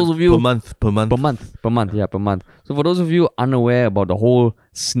 So for those of you... Per month. So for those of you unaware about the whole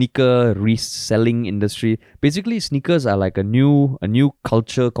sneaker reselling industry, basically sneakers are like a new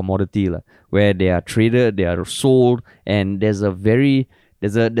culture commodity, where they are traded, they are sold, and there's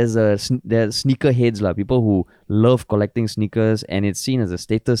sneaker heads, people who love collecting sneakers, and it's seen as a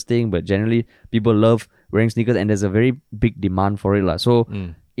status thing, but generally people love wearing sneakers, and there's a very big demand for it. So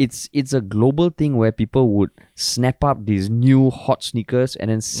it's a global thing where people would snap up these new hot sneakers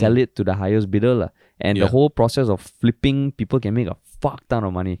and then sell it to the highest bidder. And the whole process of flipping, people can make a fuck ton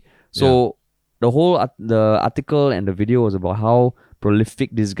of money. So the whole the article and the video was about how prolific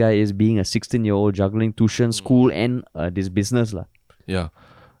this guy is, being a 16-year-old, juggling tuition, school, and this business lah. Yeah.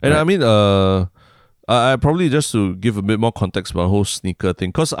 And I mean, I probably just to give a bit more context about the whole sneaker thing,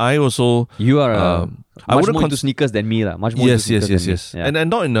 because I also You are much more into cons- sneakers than me lah. Much more yes, into sneakers yes. than me.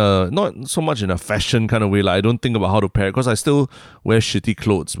 And not so much in a fashion kind of way. Like, I don't think about how to pair it, because I still wear shitty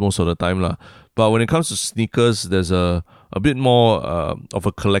clothes most of the time lah. But when it comes to sneakers, there's a bit more of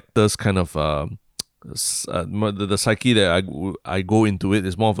a collector's kind of the psyche that I go into it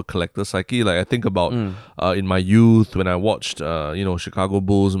is more of a collector psyche. Like, I think about in my youth when I watched Chicago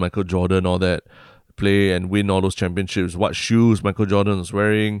Bulls, Michael Jordan, all that, play and win all those championships, what shoes Michael Jordan was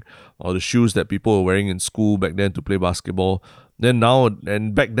wearing, or the shoes that people were wearing in school back then to play basketball. Then now,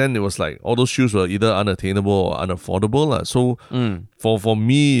 and back then, it was like all those shoes were either unattainable or unaffordable. So for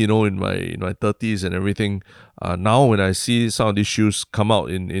me, in my 30s and everything, now when I see some of these shoes come out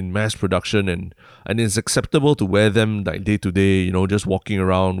in mass production and it's acceptable to wear them like day to day, just walking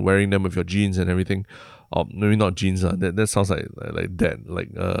around wearing them with your jeans and everything. Or maybe not jeans, that sounds like dad, like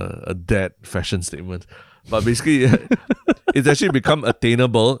a dad fashion statement. But basically, it's actually become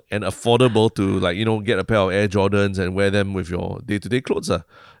attainable and affordable to get a pair of Air Jordans and wear them with your day-to-day clothes.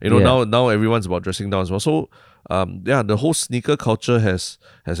 Now everyone's about dressing down as well. So the whole sneaker culture has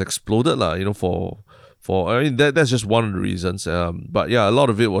exploded that's just one of the reasons. But yeah, a lot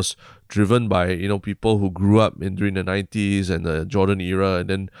of it was driven by people who grew up during the 90s and the Jordan era, and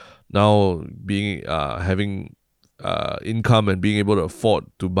then now being having income and being able to afford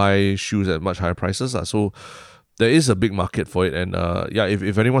to buy shoes at much higher prices. So there is a big market for it. And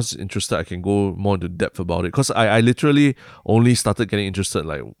if anyone's interested, I can go more into depth about it. Because I literally only started getting interested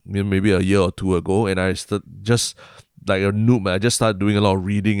maybe a year or two ago. And I just like a noob, I just started doing a lot of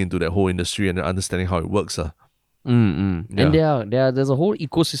reading into that whole industry and understanding how it works. Yeah. And there's a whole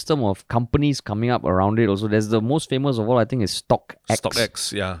ecosystem of companies coming up around it also. There's the most famous of all, I think, is StockX.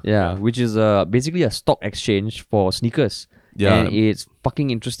 StockX, yeah. Which is basically a stock exchange for sneakers. Yeah. And it's fucking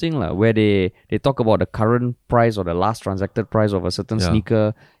interesting where they talk about the current price or the last transacted price of a certain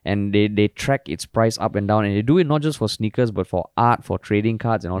sneaker, and they track its price up and down, and they do it not just for sneakers but for art, for trading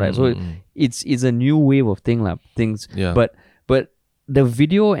cards and all that. So it's a new wave of things. Yeah. But the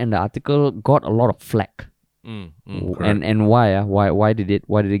video and the article got a lot of flack. And why did it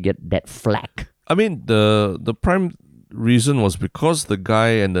get that flack? I mean, the prime reason was because the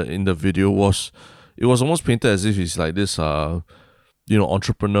guy in the video was almost painted as if he's like this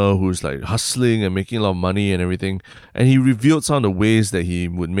entrepreneur who's like hustling and making a lot of money and everything, and he revealed some of the ways that he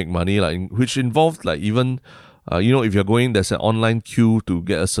would make money, which involved even if you're going, there's an online queue to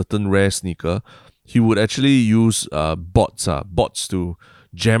get a certain rare sneaker, he would actually use bots to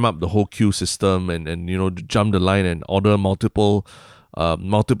jam up the whole queue system and jump the line and order multiple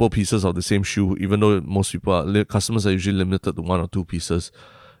pieces of the same shoe, even though most customers are usually limited to 1 or 2 pieces.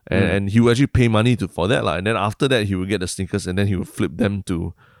 And he would actually pay money for that. And then after that, he would get the sneakers and then he would flip them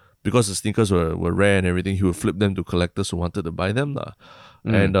to, because the sneakers were rare and everything, he would flip them to collectors who wanted to buy them.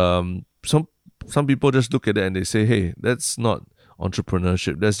 And some people just look at it and they say, hey, that's not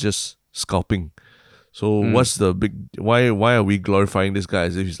entrepreneurship, that's just scalping. So what's the big, why are we glorifying this guy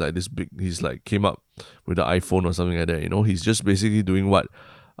as if he's like this big, he's like came up with the iPhone or something like that, he's just basically doing what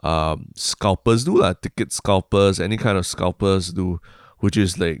scalpers do, ticket scalpers, any kind of scalpers do, which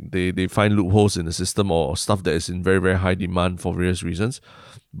is like they find loopholes in the system or stuff that is in very, very high demand for various reasons,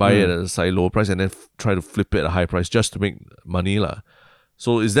 buy it at a slightly lower price and then try to flip it at a high price just to make money.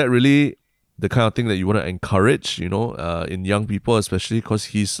 So is that really the kind of thing that you want to encourage, in young people, especially because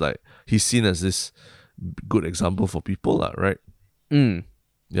he's seen as this good example for people, right?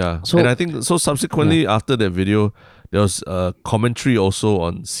 Yeah. So, and I think so subsequently after that video, there was a commentary also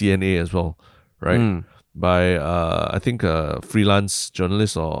on CNA as well, right? By I think a freelance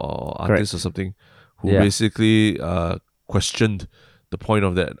journalist or artist or something who basically questioned the point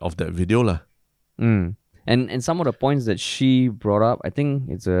of that video. And some of the points that she brought up, I think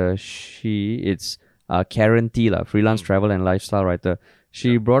it's Karen T, freelance travel and lifestyle writer.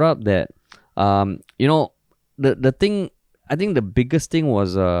 She brought up that the thing, I think the biggest thing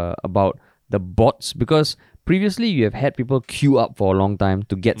was about the bots, because previously you have had people queue up for a long time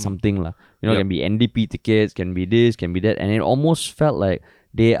to get something. It can be NDP tickets, can be this, can be that, and it almost felt like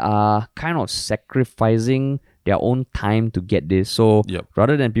they are kind of sacrificing their own time to get this. So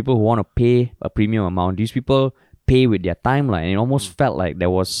rather than people who want to pay a premium amount, these people pay with their time, and it almost felt like there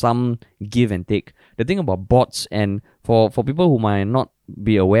was some give and take. The thing about bots, and for people who might not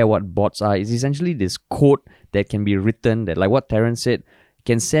be aware what bots are, is essentially this code that can be written that, like what Terence said,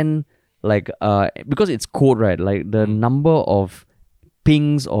 can send because it's code, right? Like the number of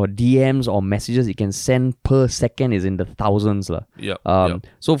pings or DMs or messages it can send per second is in the thousands.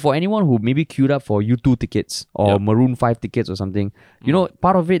 So for anyone who maybe queued up for U2 tickets or Maroon 5 tickets or something, you know,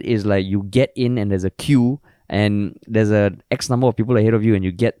 part of it is like you get in and there's a queue and there's a X number of people ahead of you and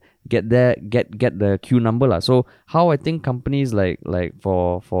you get the queue number. So how I think companies like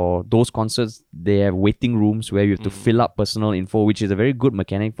for those concerts, they have waiting rooms where you have to fill up personal info, which is a very good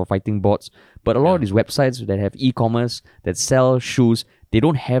mechanic for fighting bots. But a lot of these websites that have e-commerce, that sell shoes, they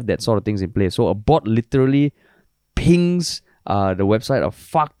don't have that sort of things in place. So a bot literally pings the website a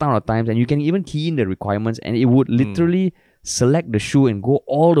fuck ton of times, and you can even key in the requirements and it would literally select the shoe and go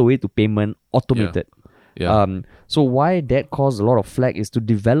all the way to payment automated. So why that caused a lot of flack is to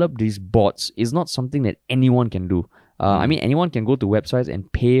develop these bots is not something that anyone can do. I mean, anyone can go to websites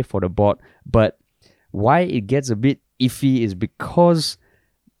and pay for the bot, but why it gets a bit iffy is because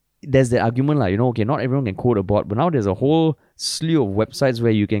there's the argument like, you know, okay, not everyone can code a bot, but now there's a whole slew of websites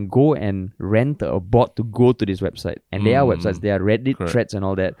where you can go and rent a bot to go to this website. And there are websites, there are Reddit threads and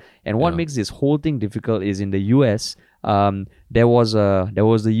all that. And what makes this whole thing difficult is in the US, there was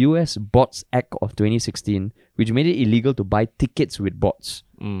the US Bots Act of 2016, which made it illegal to buy tickets with bots.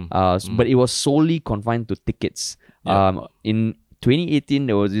 But it was solely confined to tickets. In 2018,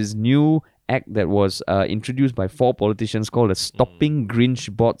 there was this new act that was introduced by 4 politicians called the Stopping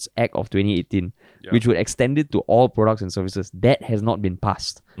Grinch Bots Act of 2018, which would extend it to all products and services. That has not been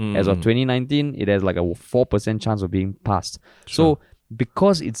passed. As of 2019, it has like a 4% chance of being passed. So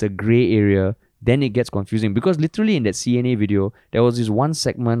because it's a gray area, then it gets confusing. Because literally in that CNA video, there was this one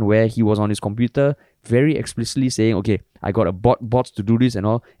segment where he was on his computer very explicitly saying, okay, I got a bots to do this and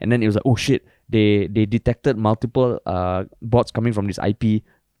all. And then it was like, oh shit, they detected multiple bots coming from this IP.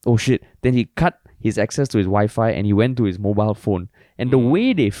 Oh shit. Then he cut his access to his Wi-Fi and he went to his mobile phone. And the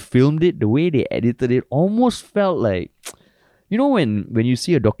way they filmed it, the way they edited it, almost felt like, you know, when you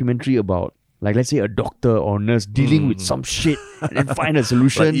see a documentary about, like, let's say a doctor or nurse dealing with some shit and then find a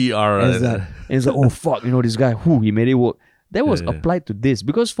solution. Like ER, and it's like, oh fuck, you know, this guy, he made it work. That was applied to this.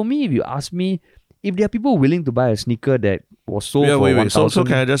 Because for me, if you ask me, if there are people willing to buy a sneaker that was sold for 1,000... So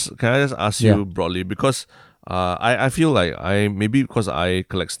can I just ask you broadly? Because I feel like maybe because I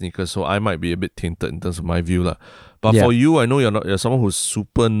collect sneakers, so I might be a bit tainted in terms of my view. But for you, I know you're someone who's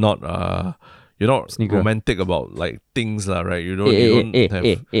super not... You're not romantic about like things, right? You don't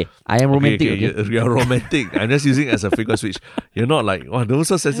have... I am romantic. Okay? You're romantic. I'm just using it as a figure switch. You're not like, oh, don't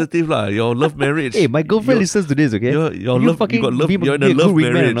so sensitive, Your love marriage. Hey, my girlfriend listens to this, okay? You're in a love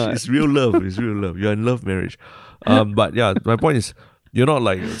marriage. It's real love. It's real love. You're in love marriage. But yeah, my point is, you're not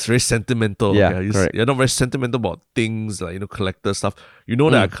like, it's very sentimental. Correct. You're not very sentimental about things like, collector stuff. You know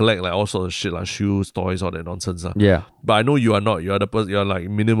that I collect like all sorts of shit, like shoes, toys, all that nonsense. But I know you are not. You're the person. You're like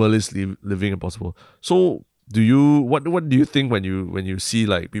minimalist living impossible. So what do you think when you see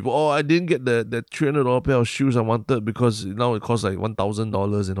like people? Oh, I didn't get that $300 pair of shoes I wanted because now it costs like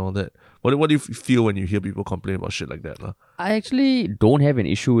 $1,000 and all that. What do you feel when you hear people complain about shit like that? I actually don't have an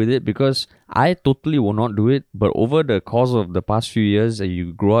issue with it because I totally will not do it. But over the course of the past few years, as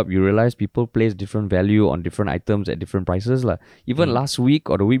you grow up, you realize people place different value on different items at different prices. Even last week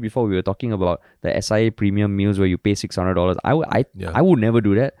or the week before, we were talking about the SIA premium meals where you pay $600. I would never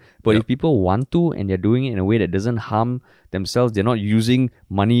do that. But if people want to and they're doing it in a way that doesn't harm themselves, they're not using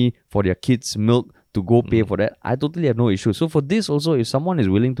money for their kids' milk to go pay for that, I totally have no issue. So for this also, if someone is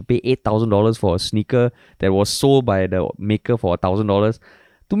willing to pay $8,000 for a sneaker that was sold by the maker for $1,000,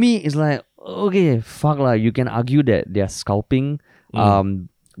 to me it's like, okay, fuck you can argue that they're scalping,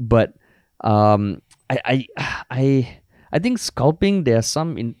 but I think scalping, there are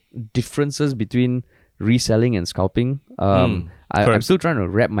some differences between reselling and scalping. I'm still trying to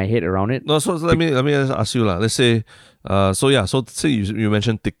wrap my head around it. No, so let me just ask you let's say, so say you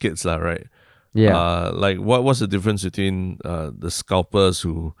mentioned tickets right? Like what's the difference between the scalpers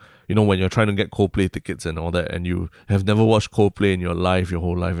who, when you're trying to get Coldplay tickets and all that, and you have never watched Coldplay in your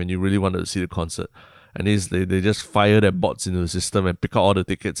whole life, and you really wanted to see the concert, and they just fire their bots into the system and pick out all the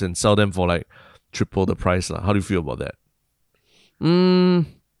tickets and sell them for like triple the price. How do you feel about that?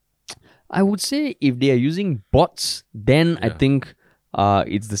 I would say if they are using bots, then I think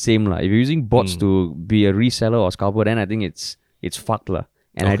it's the same. If you're using bots to be a reseller or scalper, then I think it's fucked.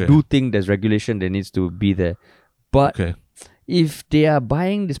 And I do think there's regulation that needs to be there. But if they are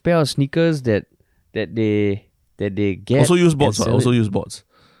buying this pair of sneakers that they get, also use bots. Also use bots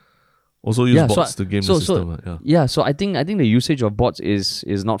to game the system. So I think the usage of bots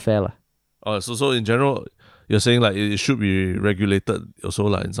is not fair. So in general, you're saying like it should be regulated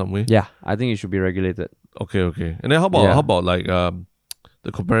also in some way? Yeah, I think it should be regulated. Okay. And then how about like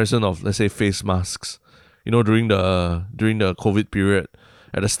the comparison of, let's say, face masks? during the COVID period,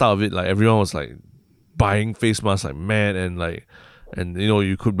 at the start of it, like everyone was like buying face masks like mad, and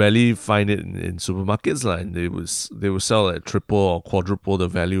you could barely find it in supermarkets lah, and they would sell at triple or quadruple the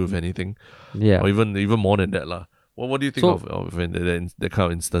value if anything, Yeah. or even more than that lah. What do you think of that kind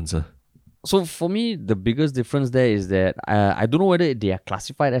of instance? So for me, the biggest difference there is that I don't know whether they are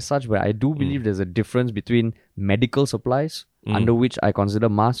classified as such, but I do believe there's a difference between medical supplies, under which I consider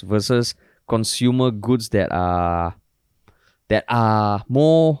masks, versus consumer goods that are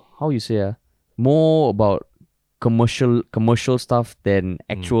more, how you say, more about commercial stuff than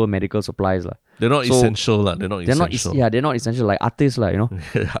actual medical supplies lah. They're not essential lah. They're not essential. They're not essential, like artists lah,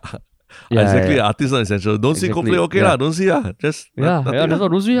 Yeah, exactly. Yeah. Artists not essential. Don't see Exactly. Coldplay, okay lah. Don't see lah. Just that's not,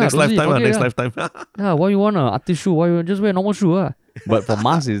 don't see next don't see, lifetime lah. okay Next lah. lifetime. Yeah, why you want a artist shoe? Why you just wear normal shoe? But for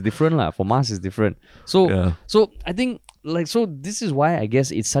masks is different lah. For masks is different. So Yeah. so I think this is why I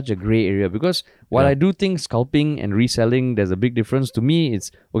guess it's such a gray area, because while I do think scalping and reselling, there's a big difference. To me,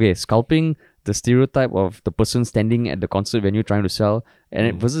 it's okay, scalping, the stereotype of the person standing at the concert venue trying to sell,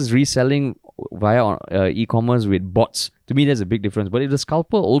 and versus reselling via e-commerce with bots. To me, there's a big difference. But if the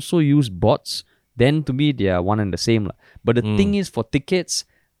scalper also use bots, then to me they are one and the same lah. But the thing is, for tickets,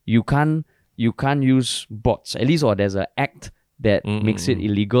 you can't use bots, at least, or there's an act that makes it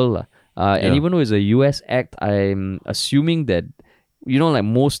illegal lah. And even though it's a US act, I'm assuming that, like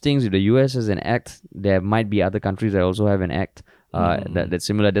most things, if the US has an act, there might be other countries that also have an act that's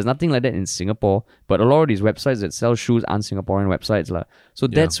similar. There's nothing like that in Singapore, but a lot of these websites that sell shoes aren't Singaporean websites lah. So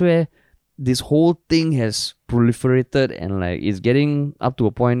that's where this whole thing has proliferated, and like it's getting up to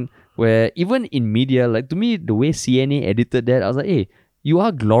a point where even in media, like to me, the way CNA edited that, I was like, hey, you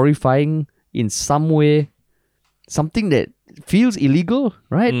are glorifying in some way something that feels illegal,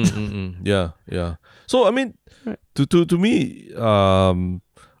 right? Yeah. So I mean, to me,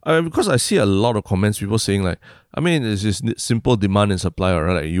 because I see a lot of comments, people saying like, I mean, it's just simple demand and supply,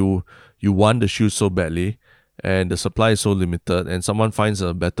 right? Like you want the shoes so badly, and the supply is so limited, and someone finds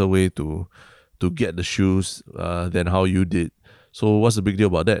a better way to get the shoes than how you did. So what's the big deal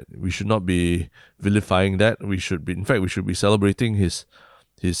about that? We should not be vilifying that. We should be celebrating his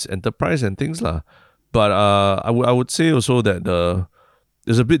enterprise and things lah. But I would say also that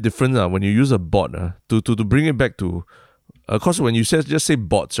there's a bit different when you use a bot to bring it back to. Cause when you just say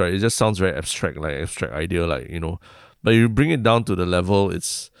bots, right, it just sounds very abstract, like abstract idea, like But you bring it down to the level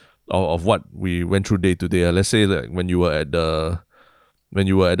of what we went through day to day. Let's say like when you were at the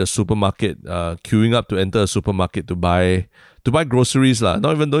supermarket, queuing up to enter a supermarket to buy groceries lah.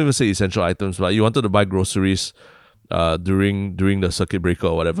 Don't even say essential items, but you wanted to buy groceries during the circuit breaker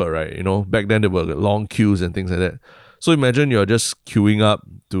or whatever, right? Back then there were long queues and things like that. So imagine you're just queuing up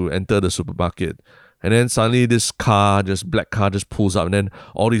to enter the supermarket, and then suddenly this black car just pulls up, and then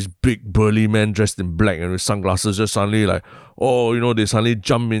all these big burly men dressed in black and with sunglasses just suddenly like, they suddenly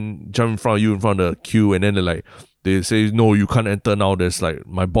jump in front of you, in front of the queue, and then they say, no, you can't enter now. There's like,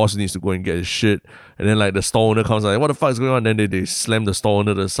 my boss needs to go and get his shit. And then like the store owner comes like, what the fuck is going on? And then they slam the store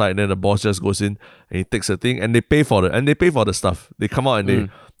owner to the side, and then the boss just goes in and he takes the thing, and they pay for the stuff. They come out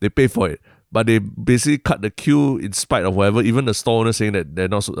and they pay for it. But they basically cut the queue in spite of whatever. Even the store owner saying that they're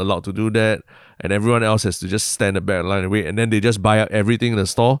not allowed to do that, and everyone else has to just stand the back line and wait. And then they just buy up everything in the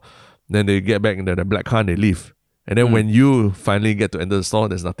store. Then they get back in the black car and they leave. And then when you finally get to enter the store,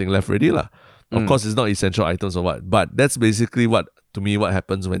 there's nothing left already lah. Of course, it's not essential items or what, but that's basically what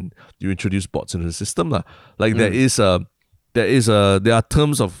happens when you introduce bots into the system lah. Like there are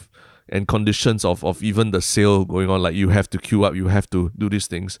terms of and conditions of even the sale going on. Like you have to queue up, you have to do these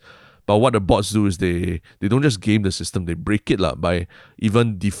things. But what the bots do is they don't just game the system, they break it lah by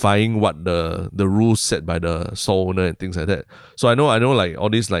even defying what the rules set by the store owner and things like that. So I know like all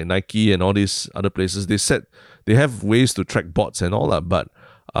these like Nike and all these other places, they have ways to track bots and all that, but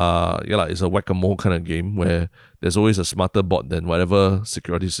it's a whack-a-mole kind of game where there's always a smarter bot than whatever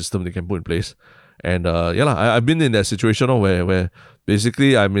security system they can put in place. And I've been in that situation where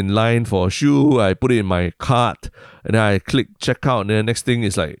basically I'm in line for a shoe, I put it in my cart, and then I click checkout, and then the next thing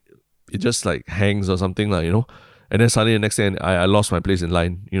is like, it just like hangs or something like, and then suddenly the next thing I lost my place in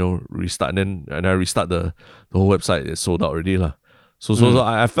line, restart, and I restart the whole website, it's sold out already lah. So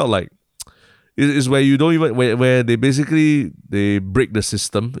I felt like is where you don't even where they basically they break the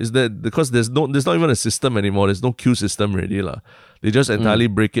system, is that because there's not even a system anymore, there's no queue system really lah. They just entirely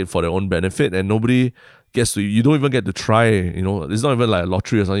break it for their own benefit, and nobody gets to, you don't even get to try, it's not even like a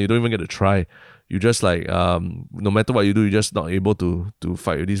lottery or something, you don't even get to try. You just like no matter what you do, you're just not able to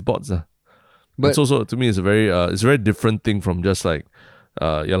fight with these bots lah. But it's also, to me, it's a very different thing from just like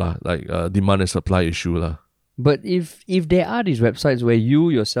demand and supply issue lah. But if there are these websites where you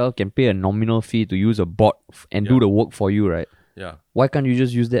yourself can pay a nominal fee to use a bot and do the work for you, right? Yeah. Why can't you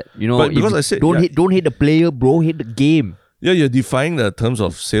just use that? You know, But because I said don't hate the player, bro. Hate the game. Yeah, you're defying the terms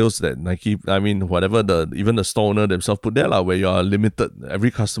of sales that Nike, whatever even the store owner themselves put there, like, where you are limited.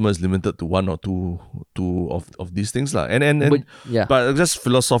 Every customer is limited to one or two of these things, like. But just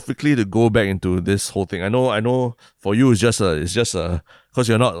philosophically, to go back into this whole thing, I know for you it's just because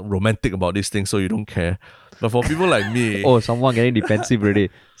you're not romantic about these things, so you don't care. But for people like me, someone getting defensive already.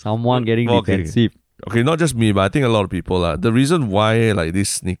 Someone getting defensive. Okay, not just me, but I think a lot of people. The reason why like these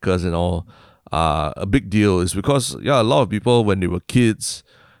sneakers and all a big deal is because a lot of people, when they were kids,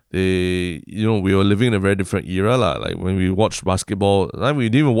 we were living in a very different era, like when we watched basketball. We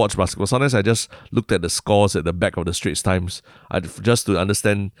didn't even watch basketball. Sometimes I just looked at the scores at the back of the Straits Times, just to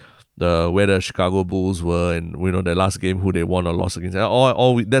understand where the Chicago Bulls were, and their last game, who they won or lost against.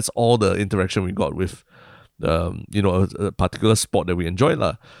 That's all the interaction we got with a particular sport that we enjoyed,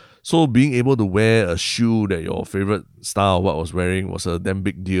 So being able to wear a shoe that your favorite star or what was wearing was a damn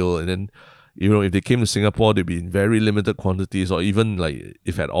big deal. And then, if they came to Singapore, they'd be in very limited quantities, or even like,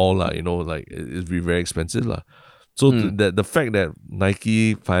 if at all, it'd be very expensive. So the fact that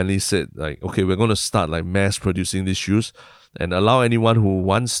Nike finally said, like, okay, we're going to start like mass producing these shoes and allow anyone who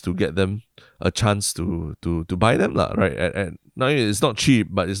wants to get them a chance to buy them, right? And now it's not cheap,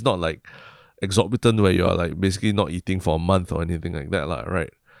 but it's not like exorbitant where you're like basically not eating for a month or anything like that, right?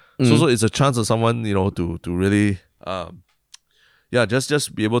 So it's a chance of someone, to really,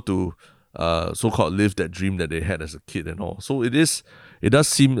 just be able to so-called live that dream that they had as a kid and all. So it does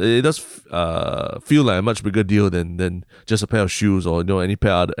feel like a much bigger deal than just a pair of shoes, or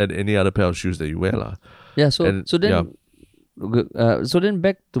any other pair of shoes that you wear, Yeah. So then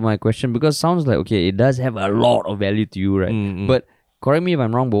back to my question, because sounds like, okay, it does have a lot of value to you, right? But correct me if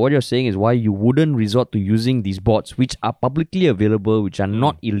I'm wrong, but what you're saying is why you wouldn't resort to using these bots, which are publicly available, which are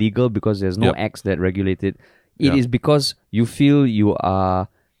not illegal because there's no acts that regulate it. It is because you feel you are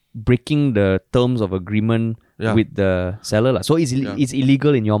breaking the terms of agreement with the seller, so it's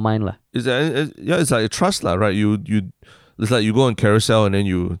illegal in your mind, It's like a trust, right? It's like you go on Carousel and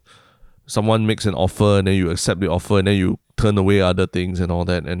then someone makes an offer and then you accept the offer and then you turn away other things and all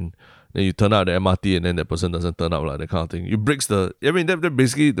that, and then you turn out the MRT and then that person doesn't turn up, that kind of thing. That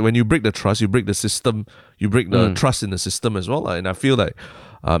basically, when you break the trust, you break the system, you break the trust in the system as well, and I feel like,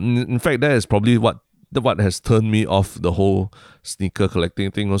 in fact, that is probably what has turned me off the whole sneaker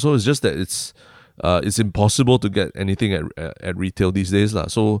collecting thing. Also, it's just that it's impossible to get anything at retail these days,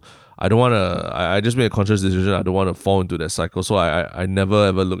 So I don't want to. I just made a conscious decision. I don't want to fall into that cycle. So I never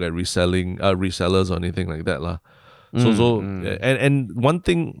ever look at resellers or anything like that, And one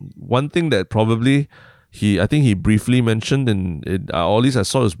thing that probably I think he briefly mentioned, or at least I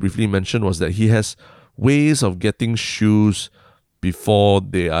saw it was briefly mentioned, was that he has ways of getting shoes before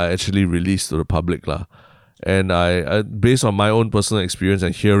they are actually released to the public, And I based on my own personal experience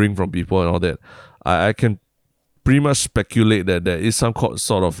and hearing from people and all that, I can pretty much speculate that there is some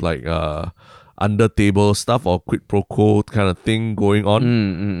sort of like under table stuff or quid pro quo kind of thing going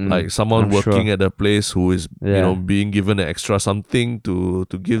on, like someone working at a place who is being given an extra something to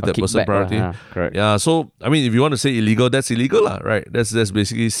give that person priority. Correct. So I mean, if you want to say illegal, that's illegal, right? That's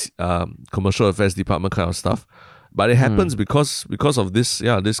basically commercial affairs department kind of stuff. But it happens because of this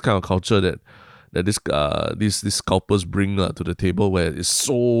this kind of culture that these scalpers bring to the table, where it's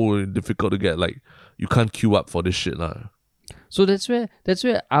so difficult to get, like, you can't queue up for this shit. So that's where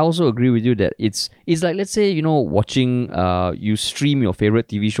I also agree with you that it's like, let's say, watching you stream your favorite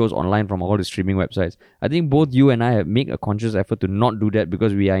TV shows online from all the streaming websites. I think both you and I have made a conscious effort to not do that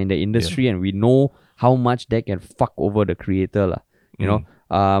because we are in the industry and we know how much that can fuck over the creator, But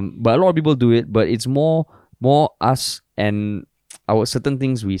a lot of people do it, but it's more us and our certain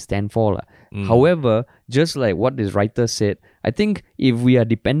things we stand for. However, just like what this writer said, I think if we are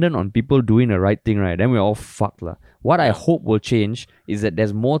dependent on people doing the right thing, right, then we're all fucked. What I hope will change is that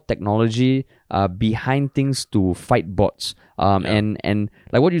there's more technology behind things to fight bots. And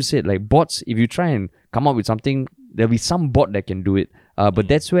like what you said, like bots, if you try and come up with something, there'll be some bot that can do it. But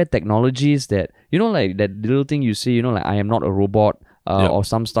that's where technologies that, like that little thing you say, like I am not a robot or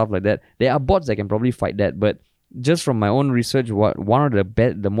some stuff like that. There are bots that can probably fight that. But just from my own research, one of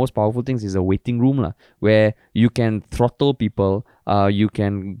the most powerful things is a waiting room, where you can throttle people, you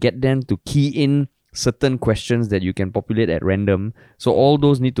can get them to key in certain questions that you can populate at random. So all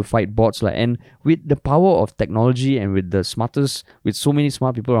those need to fight bots, and with the power of technology and with so many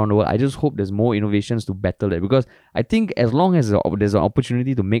smart people around the world, I just hope there's more innovations to battle that, because I think as long as there's an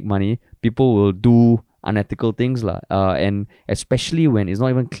opportunity to make money, people will do unethical things lah. And especially when it's not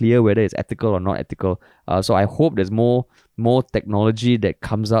even clear whether it's ethical or not ethical. So I hope there's more technology that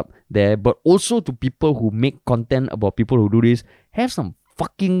comes up there. But also to people who make content about people who do this, have some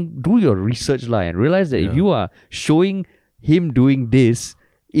fucking do your research lah, and realize that if you are showing him doing this,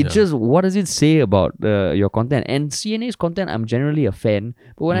 it just, what does it say about your content? And CNA's content, I'm generally a fan.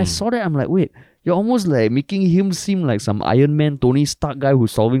 But when I saw that, I'm like, wait, you're almost like making him seem like some Iron Man, Tony Stark guy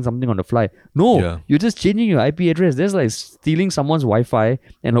who's solving something on the fly. No, you're just changing your IP address. That's like stealing someone's Wi-Fi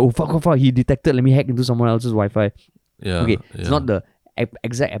and like, oh fuck, he detected, let me hack into someone else's Wi-Fi. It's not the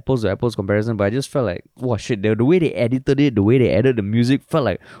exact apples to apples comparison, but I just felt like, wow, shit, the way they edited it, the way they added the music, felt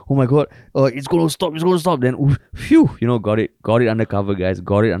like, oh my god, it's gonna stop. Then phew, got it undercover, guys,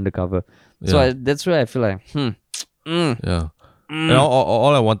 got it undercover. So that's where I feel like And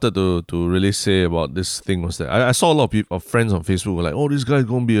all I wanted to really say about this thing was that I saw a lot of friends on Facebook were like, oh, this guy's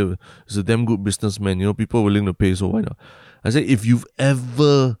gonna be he's a damn good businessman, people willing to pay, so why not? I say, if you've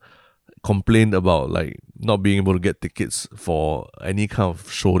ever complained about like not being able to get tickets for any kind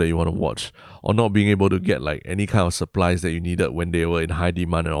of show that you want to watch, or not being able to get like any kind of supplies that you needed when they were in high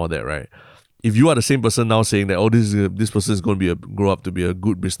demand and all that, right? If you are the same person now saying that, oh, this person is going to grow up to be a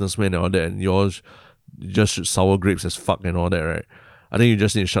good businessman and all that, and you just should sour grapes as fuck and all that, right? I think you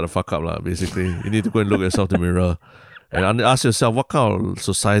just need to shut the fuck up lah. Basically, you need to go and look at yourself in the mirror and ask yourself what kind of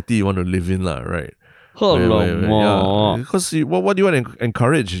society you want to live in lah, right? Because what do you want to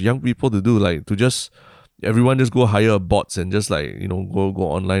encourage young people to do? Like everyone just go hire bots and just like go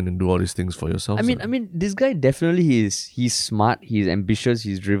online and do all these things for yourself. I mean, this guy definitely he's smart, he's ambitious,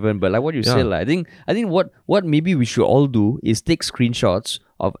 he's driven. But like what you said, like, I think what maybe we should all do is take screenshots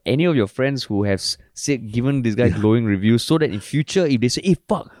of any of your friends who have given this guy glowing reviews, so that in future if they say, hey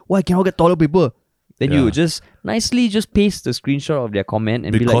fuck, why cannot get toilet paper? Then you just nicely just paste the screenshot of their comment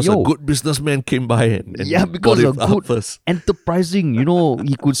and be like, yo, because a good businessman came by and because a good first. Enterprising,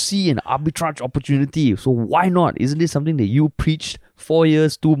 he could see an arbitrage opportunity. So why not? Isn't this something that you preached 4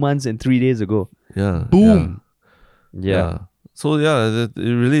 years, 2 months, and 3 days ago? Yeah. Boom. Yeah. So it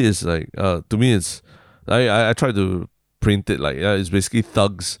really is like, to me, it's, I try to print it like, it's basically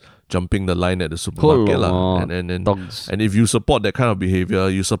thugs jumping the line at the supermarket and if you support that kind of behavior,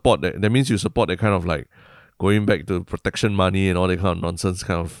 you support that means you support that kind of like going back to protection money and all that kind of nonsense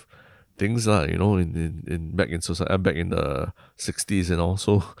kind of things in back in society, back in the 60s and all.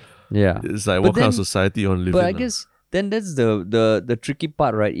 So it's like, what kind of society you want to live in? But I guess then that's the tricky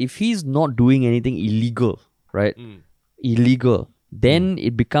part, right? If he's not doing anything illegal, right? Then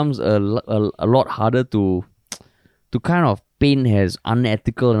it becomes a lot harder to kind of paint as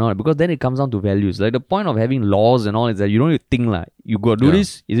unethical and all, because then it comes down to values. Like the point of having laws and all is that you don't need to think like, you gotta do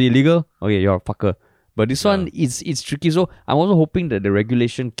this, is it illegal? Okay, you're a fucker. But this one, it's tricky. So I'm also hoping that the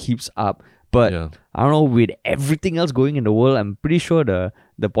regulation keeps up. But I don't know, with everything else going in the world, I'm pretty sure the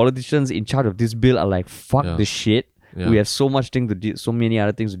politicians in charge of this bill are like, fuck the shit. We have so many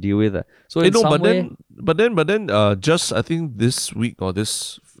other things to deal with. So in some way, but then, just I think this week or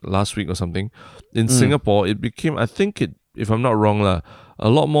this last week or something in Singapore, it became, I think if I'm not wrong a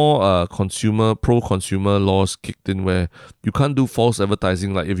lot more pro-consumer laws kicked in, where you can't do false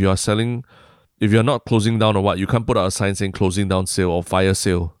advertising. Like if you're not closing down or what, you can't put out a sign saying closing down sale or fire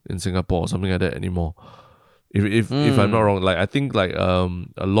sale in Singapore or something like that anymore. If I'm not wrong, like I think like a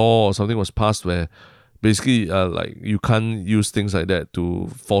law or something was passed where basically like you can't use things like that to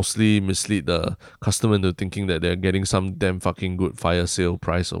falsely mislead the customer into thinking that they're getting some damn fucking good fire sale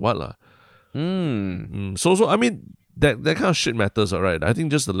price or what lah. So I mean, that kind of shit matters, alright. I think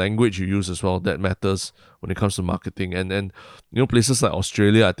just the language you use as well, that matters when it comes to marketing. And places like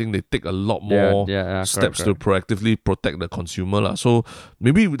Australia, I think they take a lot more steps to proactively protect the consumer lah. So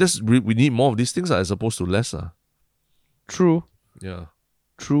maybe we need more of these things as opposed to less lah. True. Yeah.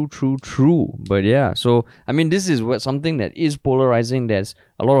 True. But so I mean, this is something that is polarizing. There's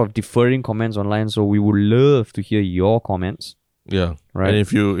a lot of differing comments online, so we would love to hear your comments. Yeah. Right. And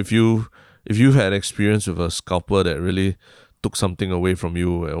if you had experience with a scalper that really took something away from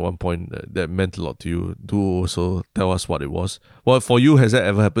you at one point that meant a lot to you, do also tell us what it was. Well, for you, has that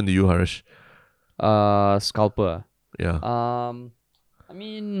ever happened to you, Harish? Scalper. Yeah. I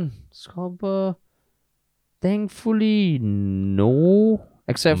mean, scalper. Thankfully, no.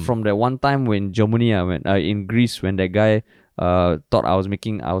 Except from that one time when Germany, I went in Greece, when that guy thought I was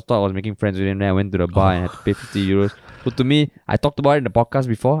making friends with him. Then I went to the bar and had to pay 50 euros. So to me, I talked about it in the podcast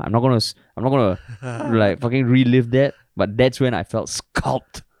before. I'm not gonna like fucking relive that. But that's when I felt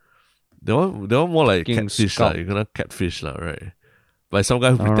scalped. They were more like catfish lah. You're gonna catfish lah, right? Like some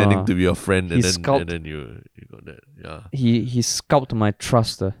guy pretending to be your friend and then you got that. Yeah. He scalped my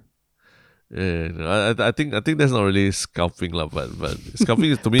trust. Yeah, I think that's not really scalping lah, but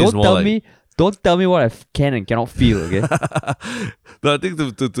scalping is, to me is Don't more tell like. me. Don't tell me what I can and cannot feel. Okay. No, I think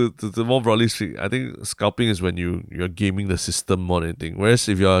to more broadly speak, I think scalping is when you're gaming the system more than anything. Whereas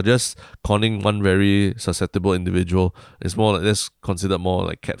if you're just conning one very susceptible individual, it's more like, that's considered more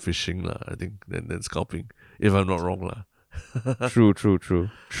like catfishing lah, I think, than scalping. If I'm not wrong lah. True.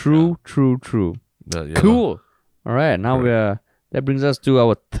 Yeah, Cool. All right. Now Correct. that brings us to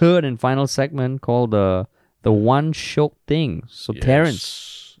our third and final segment called the one shock thing. So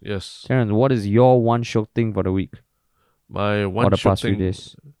Yes. Yes. Terrence, what is your one shock thing for the week My or one the shock past few thing.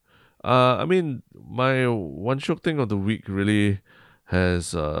 days? I mean, my one shock thing of the week really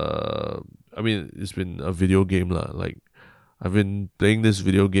has. I mean, it's been a video game lah. Like, I've been playing this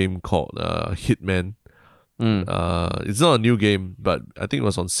video game called Hitman. It's not a new game, but I think it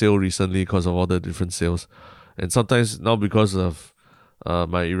was on sale recently because of all the different sales. And sometimes now, because of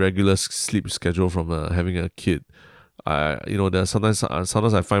my irregular sleep schedule from having a kid, there sometimes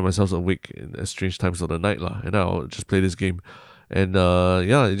I find myself awake in strange times of the night lah, and I'll just play this game. And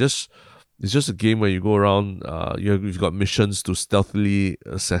it's just a game where you go around. You've got missions to stealthily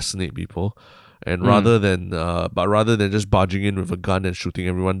assassinate people, and rather than just barging in with a gun and shooting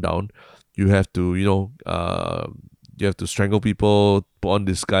everyone down, you have to strangle people, put on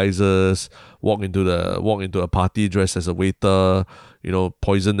disguises, walk into a party dressed as a waiter,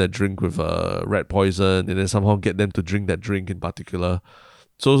 poison their drink with rat poison, and then somehow get them to drink that drink in particular.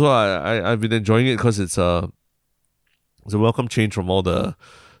 So I've been enjoying it because it's a welcome change from all the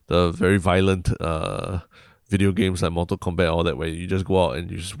very violent video games like Mortal Kombat, all that, where you just go out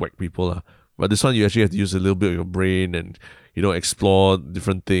and you just whack people lah. But this one, you actually have to use a little bit of your brain and explore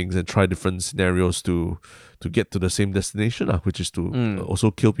different things and try different scenarios to get to the same destination lah, which is to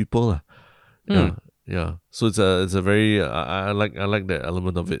also kill people lah. Yeah. So it's a very I like that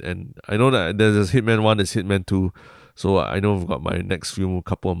element of it, and I know that there's Hitman 1, there's Hitman 2, so I know I've got my next few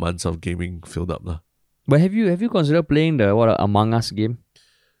couple of months of gaming filled up lah. But have you considered playing the Among Us game?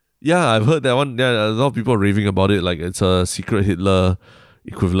 Yeah, I've heard that one. Yeah, a lot of people are raving about it. Like, it's a Secret Hitler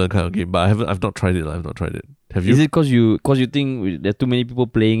equivalent kind of game, but I've not tried it. Have you? Is it because you think there are too many people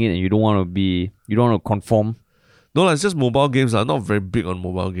playing it and you don't want to conform? No, it's just mobile games. I'm not very big on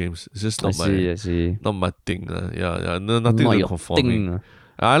mobile games. It's just not I see. not my thing. Yeah. No, nothing Not to your conforming. thing.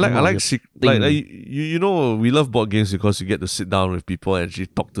 I Not like your you we love board games because you get to sit down with people and actually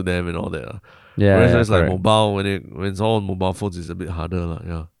talk to them and all that. Yeah. Whereas yeah, it's like correct. mobile, when it's all on mobile phones, it's a bit harder lah.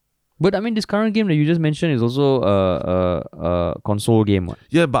 Yeah. But I mean, this current game that you just mentioned is also a console game. What?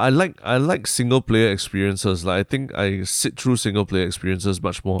 Yeah, but I like single player experiences. Like, I think I sit through single player experiences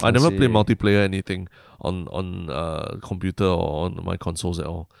much more. I never play multiplayer anything on computer or on my consoles at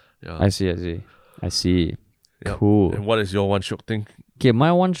all. Yeah. I see. Yeah. Cool. And what is your one shock thing? Okay,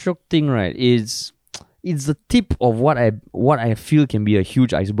 my one shock thing, right, is it's the tip of what I feel can be a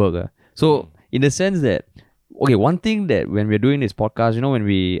huge iceberg. So in the sense that, okay, one thing that when we're doing this podcast, when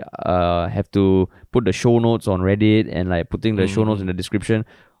we have to put the show notes on Reddit and like putting the show notes in the description,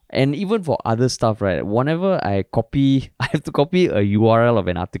 and even for other stuff, right, whenever I have to copy a URL of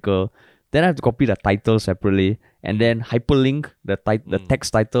an article, then I have to copy the title separately and then hyperlink the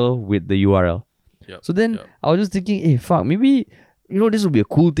text title with the URL. Yep. So then I was just thinking, hey, fuck, maybe this would be a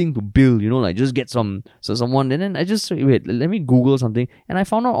cool thing to build, like just get someone, and then I just, wait, let me Google something, and I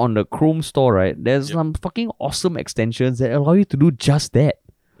found out on the Chrome store, right, there's some fucking awesome extensions that allow you to do just that.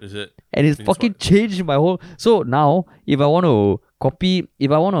 Is it? And it's fucking changed my whole, so now, if I want to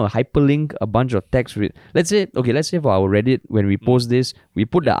hyperlink a bunch of text with, let's say for our Reddit, when we post this, we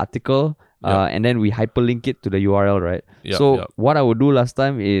put the article, and then we hyperlink it to the URL, right? What I would do last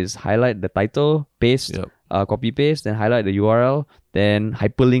time is highlight the title, paste, copy paste, then highlight the URL, then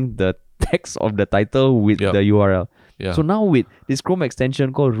hyperlink the text of the title with the URL. Yeah. So now with this Chrome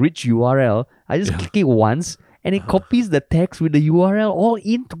extension called Rich URL, I just click it once and it copies the text with the URL all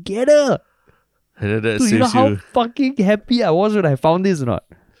in together. And then that Dude, saves you know how fucking happy I was when I found this or not?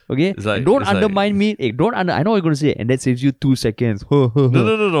 Okay? Don't undermine me. Hey, I know what you're going to say, and that saves you 2 seconds. No.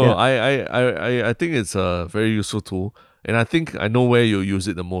 Yeah. I think it's a very useful tool, and I think I know where you'll use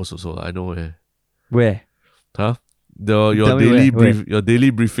it the most also. I know where. Where? Huh? Tell Your me daily where. your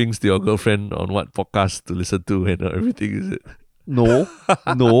daily briefings to your girlfriend on what podcast to listen to and everything, is it? No.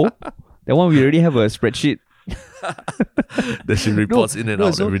 That one we already have a spreadsheet. That she reports in and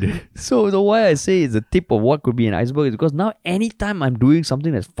out every day. So why I say it's the tip of what could be an iceberg is because now anytime I'm doing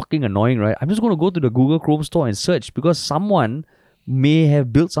something that's fucking annoying, right, I'm just going to go to the Google Chrome store and search because someone may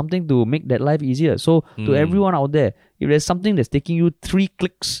have built something to make that life easier. So to everyone out there, if there's something that's taking you 3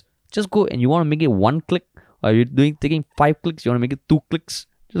 clicks, just go and you want to make it 1 click, or you're taking 5 clicks, you want to make it 2 clicks,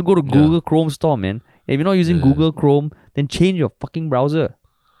 Just go to Google Chrome store, man. If you're not using Google Chrome, then change your fucking browser.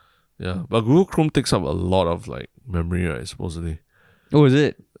 Yeah, but Google Chrome takes up a lot of like memory, right? Supposedly. Oh, is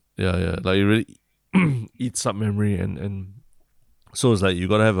it? Yeah. Like it really eats up memory, and so it's like you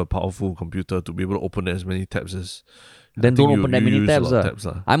gotta have a powerful computer to be able to open as many tabs as. Then don't open that many tabs.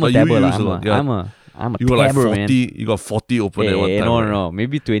 I'm a tabber. I'm a you got like tabber, 40. man. You got 40 open at one time. No.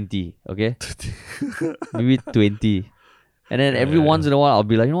 Maybe 20. Okay. Maybe 20. And then every once in a while, I'll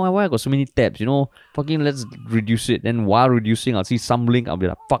be like, you know why I got so many tabs? You know, fucking let's reduce it. Then while reducing, I'll see some link. I'll be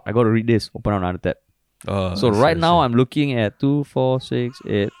like, fuck, I got to read this. Open another tab. So right now, I'm looking at 2, 4, 6,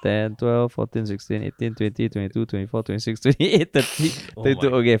 8, 10, 12, 14, 16, 18, 20, 22, 24, 26, 28, 30, 32.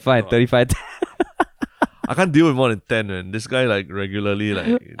 Okay, fine. 35 tabs. I can't deal with more than 10, man. This guy like regularly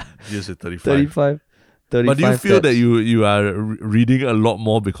like deals with 35. 35 But do you feel tabs. that you are reading a lot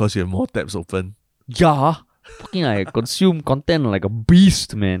more because you have more tabs open? Yeah. Fucking I consume content like a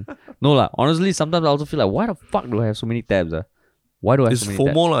beast, man. No lah. Honestly, sometimes I also feel like, why the fuck do I have so many tabs? Why do I have It's so many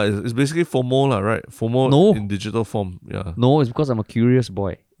tabs? FOMO lah. It's basically FOMO lah, right? FOMO in digital form. Yeah. No, it's because I'm a curious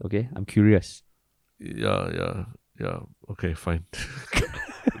boy. Okay, I'm curious. Yeah. Okay, fine.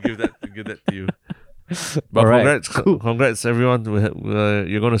 give that to you. But Alright, congrats everyone.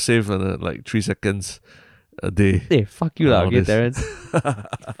 You're gonna save like 3 seconds a day. Hey, fuck you lah, okay, Terrence.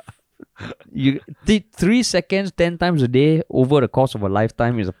 You did 3 seconds 10 times a day over the course of a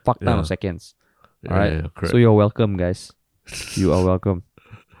lifetime is a fuck ton of seconds. Alright, correct. So you're welcome, guys. You are welcome.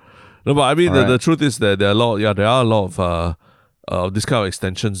 No, but I mean the truth is that there are a lot. Yeah, there are a lot of this kind of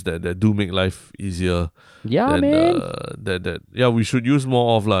extensions that do make life easier. Yeah, man. That we should use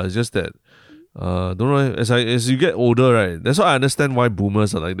more of lah. It's just that don't know, as you get older, right? That's why I understand why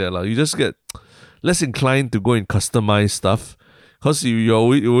boomers are like that lah. You just get less inclined to go and customize stuff. Because you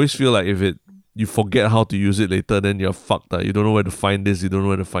always feel like if you forget how to use it later, then you're fucked. You don't know where to find this, you don't know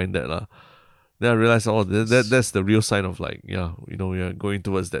where to find that. Then I realized, that's the real sign of like, we are going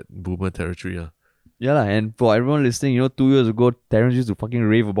towards that boomer territory. Yeah, and for everyone listening, 2 years ago, Terrence used to fucking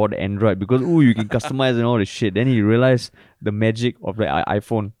rave about the Android because, you can customize and all this shit. Then he realized the magic of the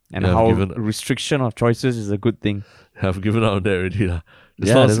iPhone and how restriction of choices is a good thing. I've given out on that already.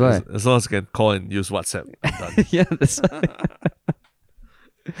 That's why. As long as I can call and use WhatsApp, I'm done. Yeah, that's why.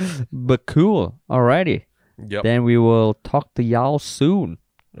 But cool. Alrighty. Yep. Then we will talk to y'all soon.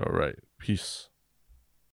 All right. Peace.